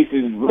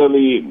is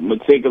really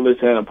meticulous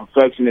and a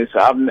perfectionist.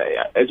 So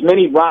as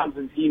many rhymes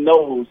as he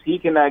knows, he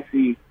can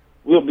actually,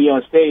 we'll be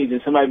on stage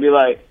and somebody be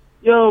like,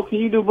 yo, can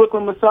you do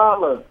Brooklyn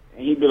Masala?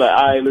 And he'd be like,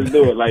 all right, let's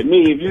do it. Like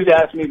me, if you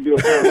ask me to do a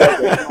full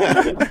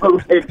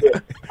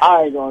record,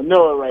 I ain't gonna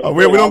know it right now.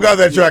 We don't got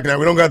that track now.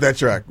 We don't got that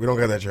track. Yeah.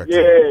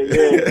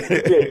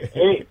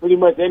 Pretty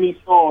much any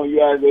song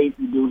you ask Ace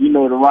to do, he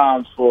know the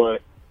rhymes for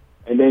it.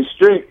 And then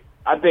Strick,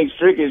 I think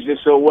Strick is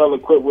just so well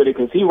equipped with it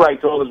because he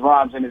writes all his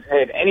rhymes in his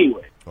head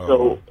anyway.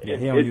 So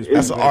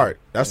that's an art.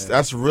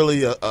 That's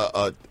really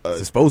a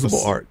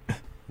disposable art.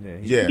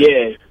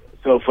 Yeah.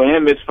 So for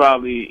him, it's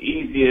probably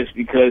easiest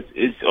because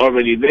it's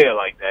already there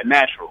like that,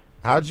 natural.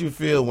 How'd you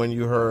feel when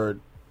you heard,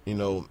 you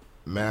know,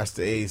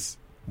 Master Ace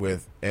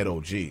with Ed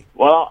O.G.?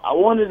 Well, I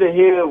wanted to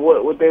hear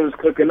what they was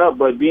cooking up,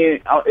 but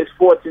it's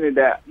fortunate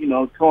that, you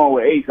know, touring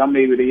with Ace, I'm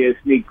able to hear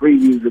sneak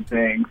previews of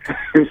things.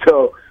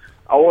 So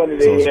I wanted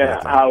to hear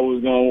how it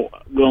was going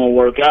to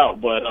work out.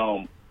 But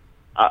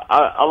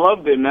I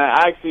loved it, man.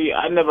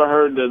 I never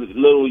heard the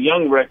Little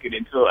Young record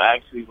until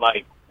actually,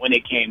 like, when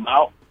it came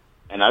out.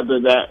 And I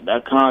thought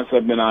that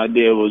concept and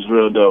idea was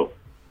real dope.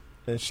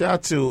 And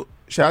shout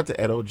out to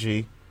Ed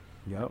O.G.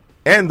 Yep.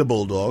 And the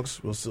Bulldogs.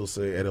 We'll still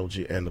say Ed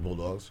O.G. and the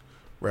Bulldogs.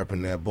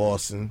 Repping that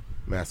Boston,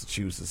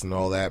 Massachusetts, and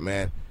all that,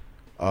 man.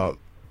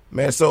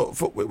 Man, so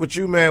with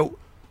you, man,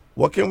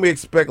 what can we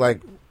expect? Like,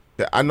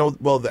 I know,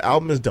 well, the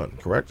album is done,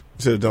 correct?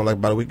 You said it done like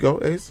about a week ago,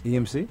 Ace?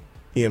 EMC?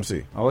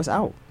 EMC. Oh, it's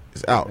out.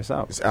 It's out. It's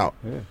out.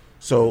 Yeah.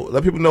 So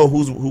let people know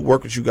who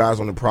worked with you guys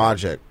on the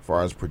project as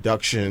far as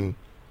production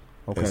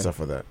and stuff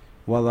like that.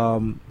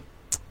 Well,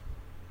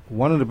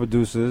 one of the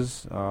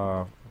producers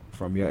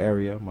from your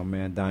area, my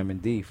man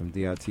Diamond D from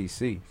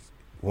DRTC,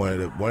 one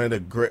of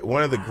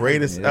the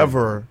greatest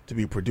ever to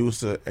be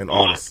producer and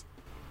artist.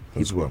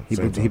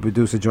 He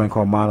produced a joint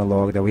called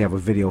Monologue that we have a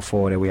video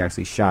for that we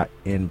actually shot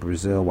in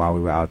Brazil while we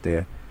were out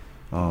there.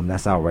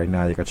 That's out right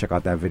now. You can check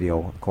out that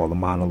video called The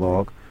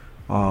Monologue.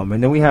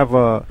 And then we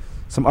have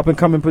some up and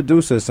coming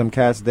producers, some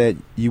cats that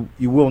you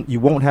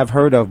won't have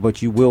heard of,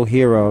 but you will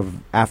hear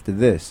of after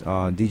this.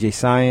 DJ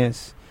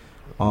Science,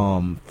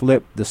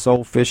 Flip the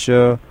Soul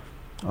Fisher,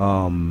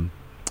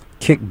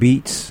 Kick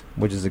Beats,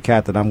 which is a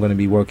cat that I'm going to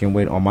be working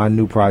with on my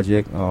new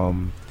project.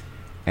 And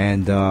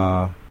who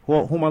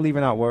am I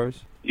leaving out?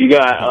 Words? You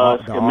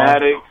got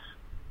Schematics.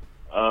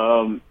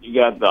 You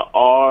got the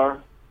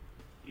R.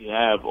 You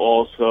have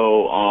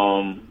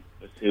also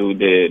let's see who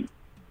did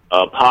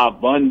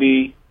Pop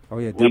Bundy. Oh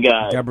yeah, we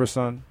got Deborah's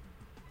son.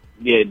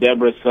 Yeah,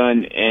 Deborah's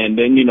son, and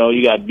then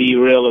you got Be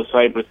Real of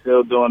Cypress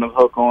Hill doing a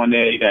hook on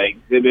there. You got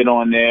Exhibit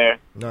on there.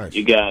 Nice.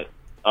 You got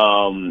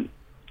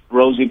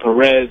Rosie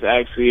Perez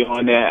actually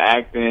on there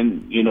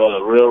acting.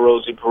 The real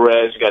Rosie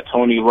Perez. You got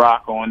Tony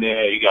Rock on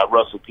there. You got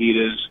Russell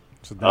Peters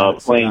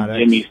playing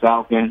Jimmy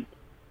Falcon.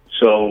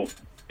 So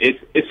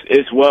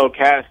it's well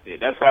casted.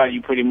 That's how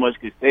you pretty much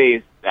could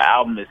say the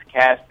album is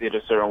casted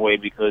a certain way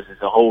because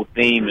it's a whole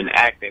theme and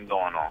acting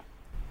going on.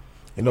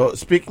 You know,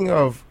 speaking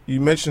of, you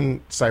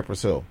mentioned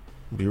Cypress Hill.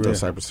 Be real,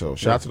 Cypress Hill.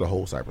 Shout out to the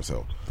whole Cypress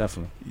Hill.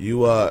 Definitely.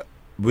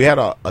 We had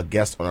a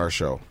guest on our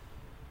show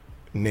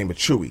named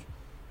Chewy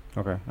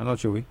Okay, I know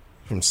Chewy.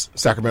 from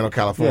Sacramento,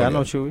 California. Yeah, I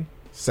know Chewy.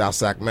 South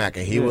Sac Mac,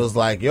 and he was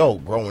like, "Yo,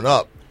 growing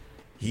up,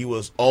 he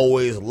was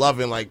always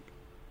loving like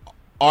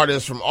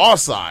artists from our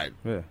side,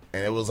 Yeah.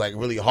 and it was like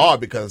really hard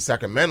because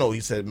Sacramento, he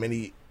said,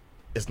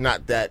 it's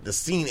not that the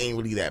scene ain't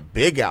really that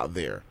big out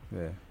there.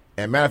 Yeah.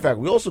 And matter of fact,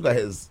 we also got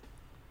his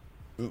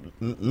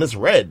Miss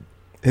Red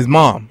His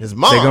mom. His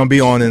mom. They're gonna be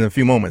on in a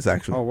few moments,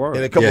 actually. Oh, word.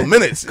 in a couple Yeah. of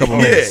minutes. Couple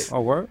Yeah. minutes.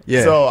 Oh, word?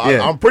 Yeah. So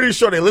yeah. I'm pretty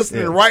sure they're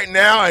listening right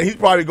now, and he's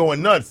probably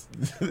going nuts.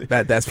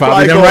 that's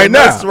probably them going right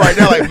now. nuts right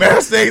now, like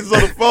Master Stays is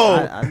on the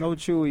phone. I know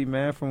Chewy,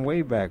 man, from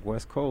way back,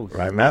 West Coast.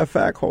 Right. Matter of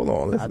fact, hold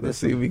on. I Let's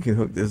see if we can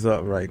hook this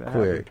up right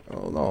quick.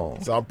 Hold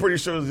on. So I'm pretty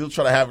sure he'll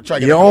try to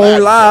get You're a collab.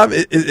 on live.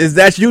 Is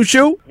that you,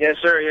 Chew? Yes,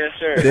 sir. Yes,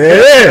 sir.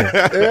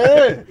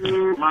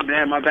 Yeah. My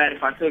bad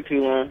if I took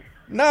too long.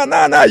 No.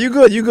 You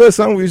good,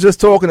 son. We was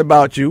just talking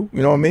about you.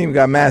 You know what I mean? We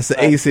got Master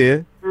Ace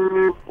here.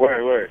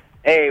 Word.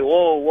 Hey,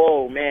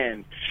 whoa,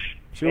 man.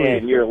 Chewy.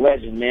 Man, you're a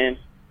legend, man.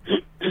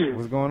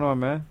 What's going on,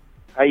 man?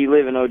 How you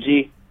living,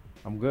 OG?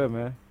 I'm good,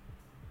 man.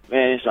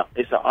 Man,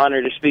 it's an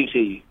honor to speak to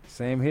you.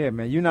 Same here,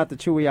 man. You're not the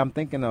Chewy I'm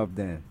thinking of,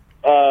 then.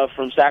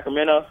 From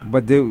Sacramento.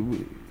 But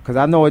because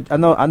I know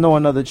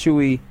another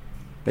Chewy.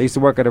 They used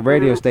to work at a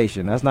radio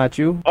station. That's not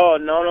you. Oh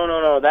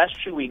no, that's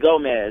Chewy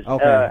Gomez.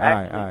 Okay, all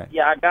right.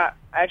 Yeah, I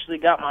actually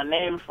got my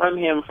name from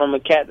him from a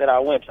cat that I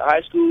went to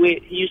high school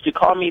with. He used to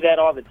call me that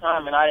all the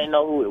time, and I didn't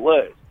know who it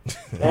was.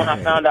 When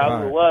I found out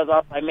who it was, I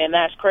was like, man,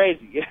 that's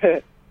crazy.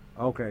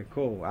 Okay,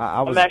 cool.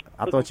 I I'm actually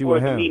thought looking you were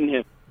forward to him. meeting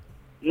him.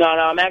 No,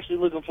 I'm actually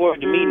looking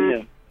forward to meeting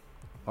him.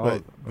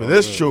 But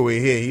this Chewy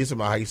here, he's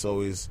about how he's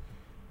always,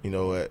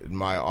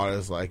 admire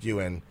artists like you,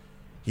 and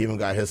he even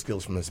got his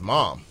skills from his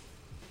mom.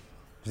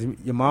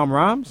 Your mom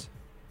rhymes?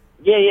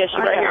 Yeah, she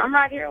right here. I'm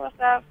right here. What's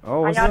up?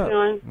 Oh, what's How y'all up?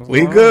 doing? What's We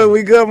going good. on?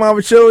 We good, Mama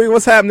Chewy.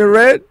 What's happening,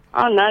 Red?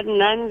 Oh,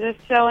 nothing.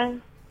 Just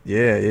chilling.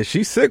 Yeah.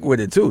 She's sick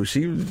with it too.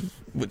 She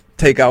would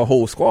take out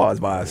whole squads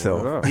by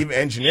herself. What up? Even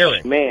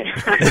engineering. Man.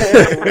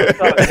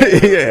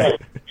 Yeah.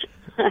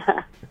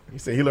 He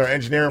said he learned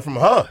engineering from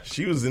her.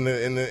 She was in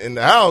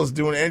the house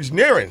doing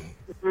engineering.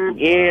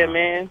 Yeah,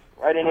 man.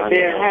 Right in the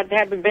bed. Had to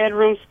have the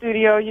bedroom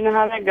studio. You know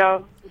how that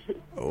goes.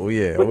 Oh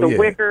yeah. With Oh the yeah.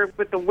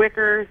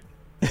 wicker,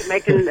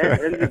 making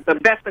the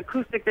best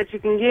acoustic that you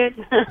can get.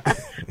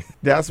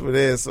 That's what it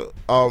is.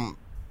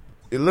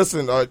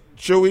 Listen,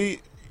 Chewy,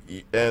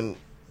 and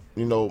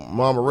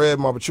Mama Red,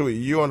 Mama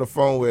Chewy, you're on the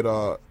phone with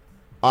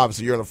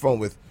obviously you're on the phone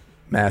with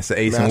Master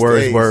Ace Master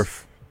and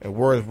Wordsworth. and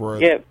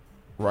Wordsworth Yeah.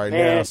 right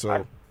Man, now.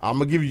 So I'm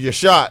gonna give you your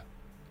shot.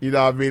 You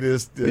know what I mean?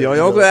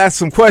 Y'all gonna ask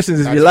some questions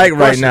if ask you some like right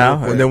questions real now,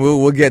 quick. and then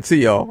we'll get to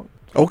y'all.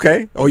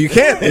 Okay. Or you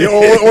can't,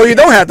 or you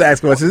don't have to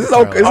ask questions. It's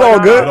all I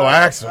good. don't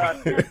ask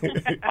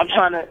him. I'm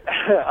trying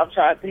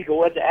to think of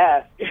what to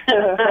ask.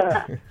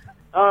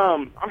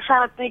 I'm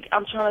trying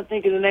to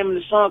think of the name of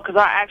the song because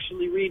I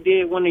actually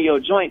redid one of your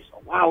joints a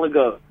while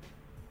ago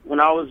when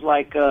I was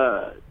like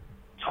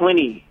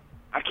 20.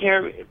 I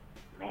can't.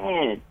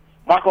 Man,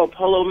 Marco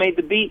Polo made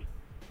the beat.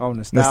 Oh,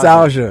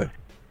 nostalgia.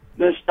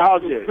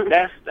 Nostalgia.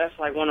 That's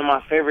like one of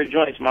my favorite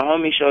joints. My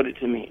homie showed it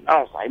to me. I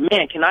was like,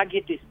 man, can I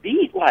get this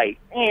beat? Like,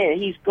 man,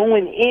 he's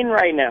going in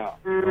right now.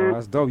 Oh,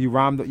 that's dope. You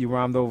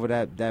rhymed over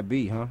that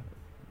beat, huh?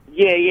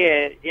 Yeah.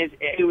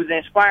 It was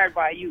inspired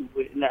by you,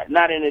 but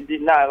not in a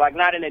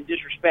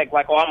disrespect.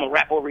 Like, oh, I'm gonna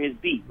rap over his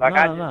beat. Like,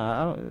 I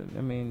don't.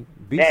 I mean,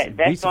 beats, that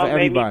beats for song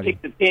made me everybody.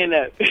 pick the pen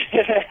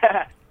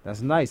up.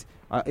 That's nice.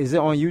 Is it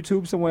on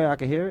YouTube somewhere I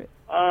can hear it?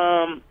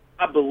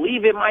 I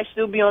believe it might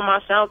still be on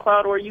my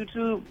SoundCloud or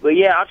YouTube, but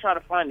yeah, I'll try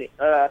to find it.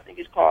 I think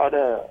it's called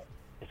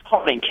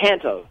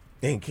Encanto.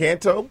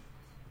 Encanto?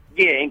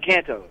 Yeah,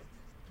 Encanto.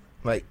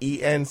 Like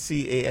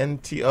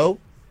ENCANTO?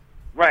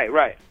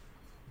 Right.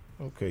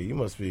 Okay, you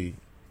must be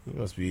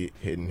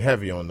hitting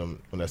heavy on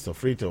them on that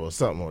sofrito or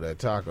something, or that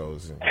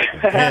tacos.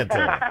 Encanto.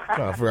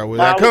 Trying to figure out where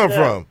that come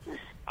from.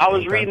 I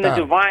was reading the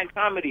Divine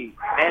Comedy,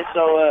 and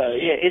so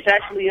it's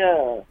actually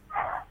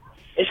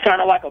it's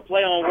kind of like a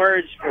play on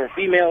words for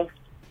females,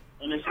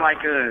 and it's like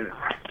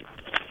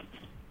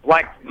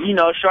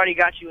Shorty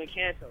got you in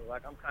Canto.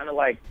 Like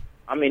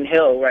I'm in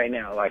hell right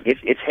now. Like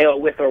it's hell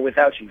with or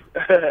without you.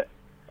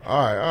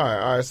 All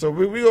right. So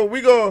we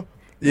go.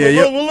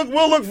 Yeah,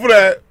 we'll look for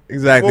that.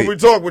 Exactly. When we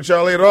talk with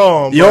y'all later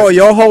on.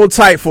 Y'all hold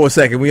tight for a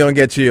second. We gonna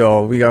get to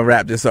y'all. We gonna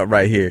wrap this up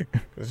right here.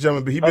 This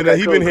gentleman, he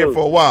Okay, been here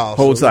for a while.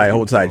 Hold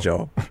so tight,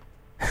 y'all.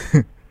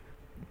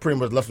 Pretty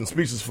much left him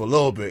speechless for a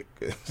little bit.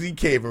 He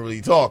can't even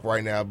really talk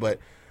right now. But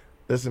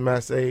listen,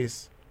 Master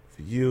Ace,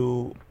 for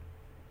you,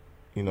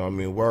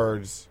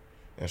 words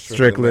and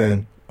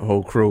Strickland, a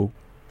whole crew.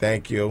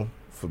 Thank you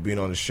for being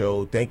on the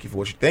show. Thank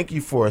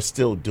you for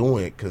still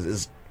doing it,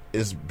 because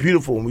it's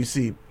beautiful when we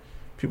see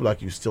people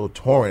like you still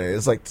touring it.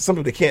 It's like some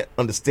people, they can't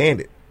understand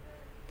it.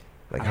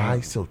 Like, how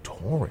you still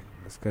touring?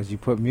 It's because you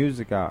put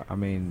music out. I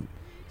mean,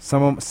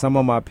 some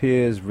of my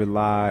peers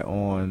rely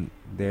on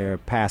their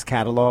past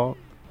catalog,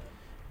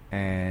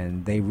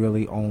 and they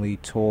really only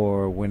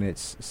tour when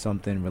it's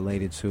something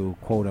related to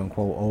quote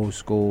unquote old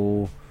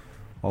school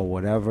or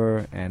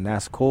whatever, and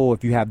that's cool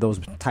if you have those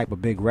type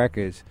of big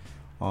records.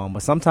 But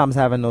sometimes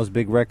having those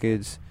big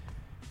records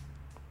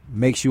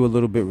makes you a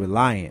little bit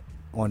reliant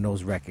on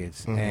those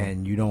records,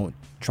 and you don't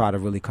try to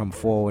really come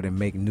forward and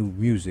make new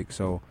music.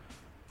 So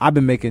I've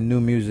been making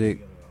new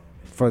music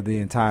for the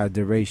entire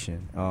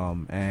duration,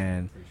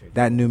 and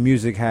that new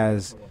music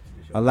has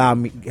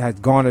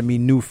garnered me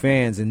new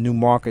fans in new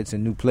markets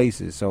and new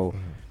places. So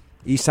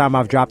each time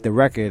I've dropped a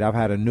record, I've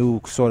had a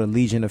new sort of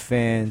legion of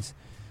fans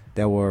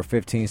that were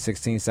 15,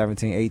 16,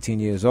 17, 18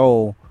 years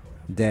old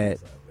that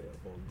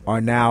are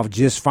now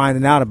just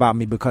finding out about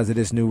me because of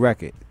this new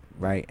record,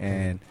 right?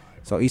 And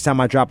so each time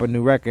I drop a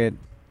new record,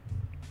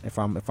 if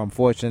I'm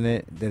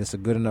fortunate that it's a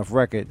good enough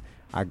record,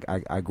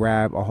 I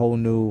grab a whole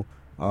new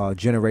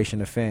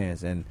generation of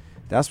fans, and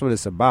that's what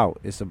it's about.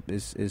 It's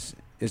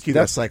Keep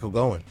that cycle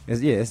going.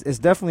 It's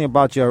definitely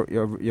about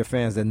your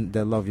fans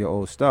that love your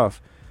old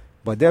stuff.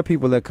 But there are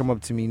people that come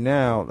up to me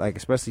now, like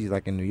especially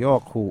like in New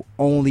York, who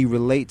only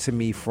relate to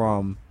me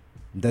from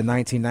the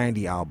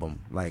 1990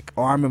 album. Like,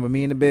 oh, I remember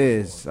Me and the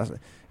Biz.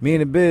 Me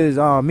and the Biz,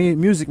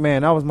 Music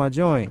Man, that was my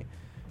joint.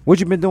 What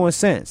you been doing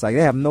since? Like,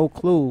 they have no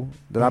clue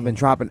that I've been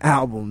dropping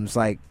albums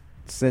like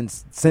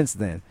since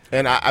then.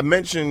 And I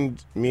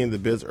mentioned Me and the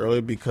Biz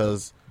earlier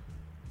because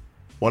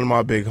one of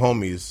my big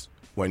homies,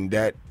 when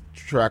that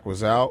track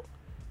was out,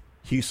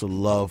 he used to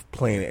love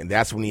playing it, and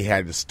that's when he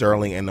had the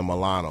Sterling and the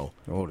Milano.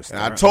 Oh, the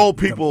And I told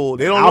people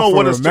they don't know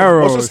what what's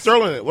a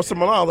Sterling, what's a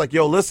Milano. Like,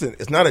 yo, listen,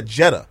 it's not a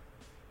Jetta,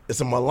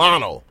 it's a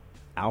Milano.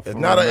 It's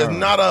not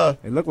a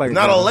It looked like it's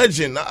not a a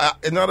Legend.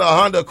 It's not a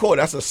Honda Accord.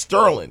 That's a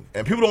Sterling.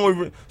 And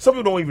some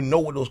people don't even know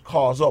what those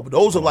cars are, but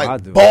those are I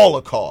like do.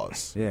 baller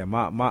cars. Yeah,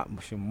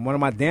 one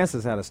of my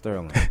dancers had a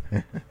Sterling.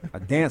 A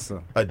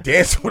dancer. A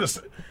dancer with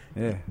a.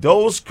 Yeah.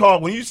 Those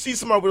cars, when you see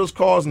somebody with those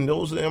cars, and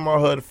those are in my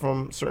hood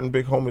from certain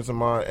big homies of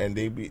mine, and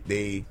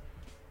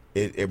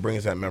it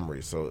brings that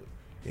memory. So,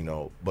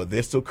 but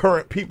they're still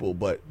current people,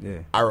 but Yeah.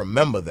 I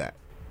remember that.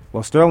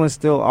 Well, Sterlings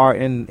still are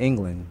in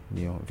England.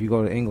 If you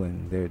go to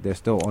England, they're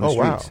still on the Oh,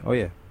 wow. streets. Oh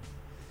yeah,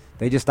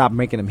 they just stopped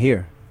making them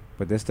here,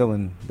 but they're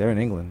in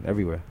England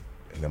everywhere.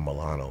 And then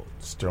Milano,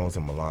 Sterling's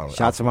and Milano.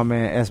 Shout out to my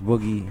man S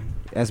Boogie,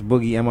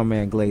 and my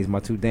man Glaze, my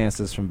two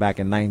dancers from back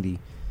in '90.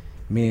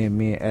 Me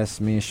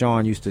and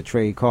Sean used to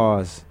trade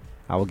cars.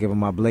 I would give him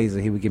my Blazer,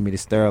 he would give me the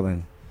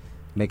Sterling,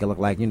 make it look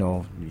like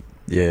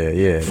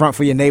Yeah. front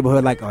for your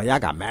neighborhood. Like, oh, y'all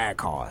got mad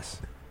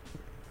cars.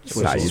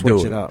 That's how you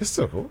Switch do it up. It's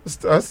still cool.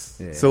 It's us.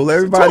 Yeah. So let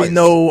everybody toys.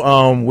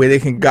 know where they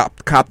can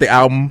cop the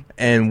album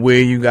and where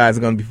you guys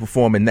are going to be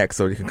performing next,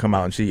 so they can come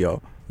out and see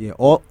y'all. Yeah,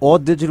 all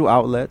digital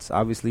outlets,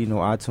 obviously,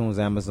 iTunes,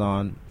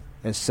 Amazon,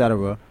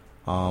 etc.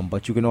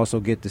 But you can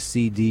also get the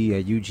CD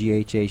at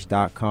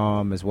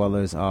ughh.com as well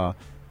as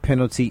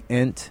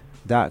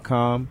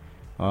penaltyint.com.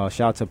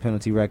 Shout out to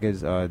Penalty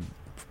Records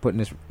putting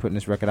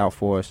this record out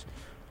for us.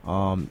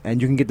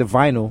 And you can get the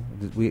vinyl.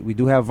 We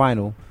do have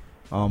vinyl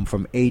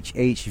from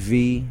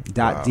hhv.de.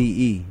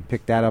 Wow.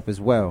 Pick that up as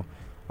well.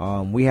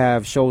 We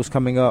have shows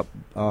coming up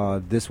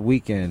this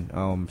weekend.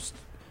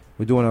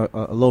 We're doing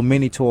a little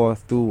mini tour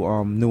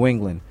through New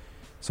England.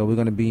 So we're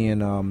going to be in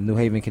New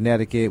Haven,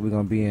 Connecticut. We're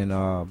going to be in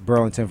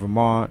Burlington,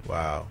 Vermont.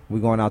 Wow. We're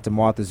going out to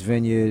Martha's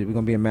Vineyard. We're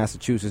going to be in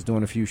Massachusetts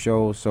doing a few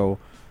shows. So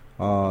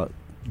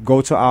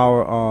go to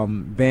our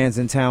Bands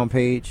in Town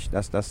page.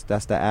 That's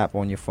the app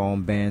on your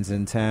phone, Bands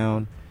in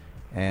Town.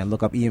 And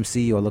look up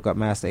EMC or look up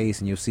Master Ace,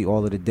 and you'll see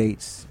all of the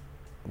dates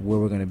where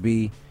we're going to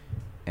be.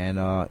 And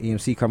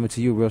EMC coming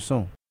to you real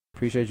soon.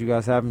 Appreciate you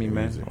guys having me,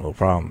 man. No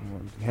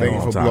problem. Thank you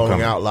on, for time blowing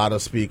coming. out a lot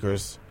of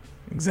speakers.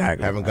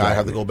 Exactly. Having guys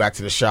have to go back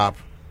to the shop,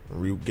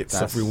 get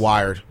stuff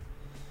rewired.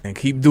 And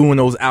keep doing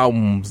those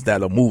albums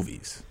that are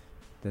movies.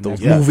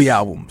 Those Yes. movie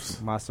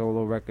albums. My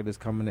solo record is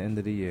coming the end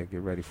of the year.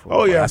 Get ready for it.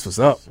 Oh, yeah. That's what's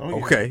up. Oh, yeah.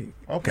 Okay.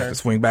 Okay. Got to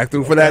swing back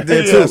through for that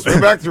there, Yeah, too.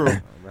 swing back through.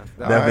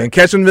 Definitely.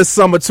 Catch them this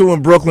summer, too,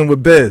 in Brooklyn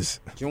with Biz.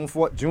 June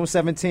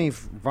 17th,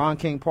 Von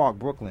King Park,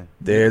 Brooklyn.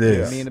 There it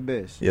is. Me and the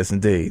Biz. Yes,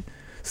 indeed.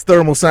 It's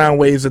Thermal Sound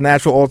Waves, a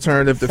natural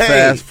alternative to Hey.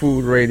 fast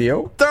food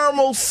radio.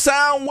 Thermal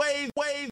sound wave.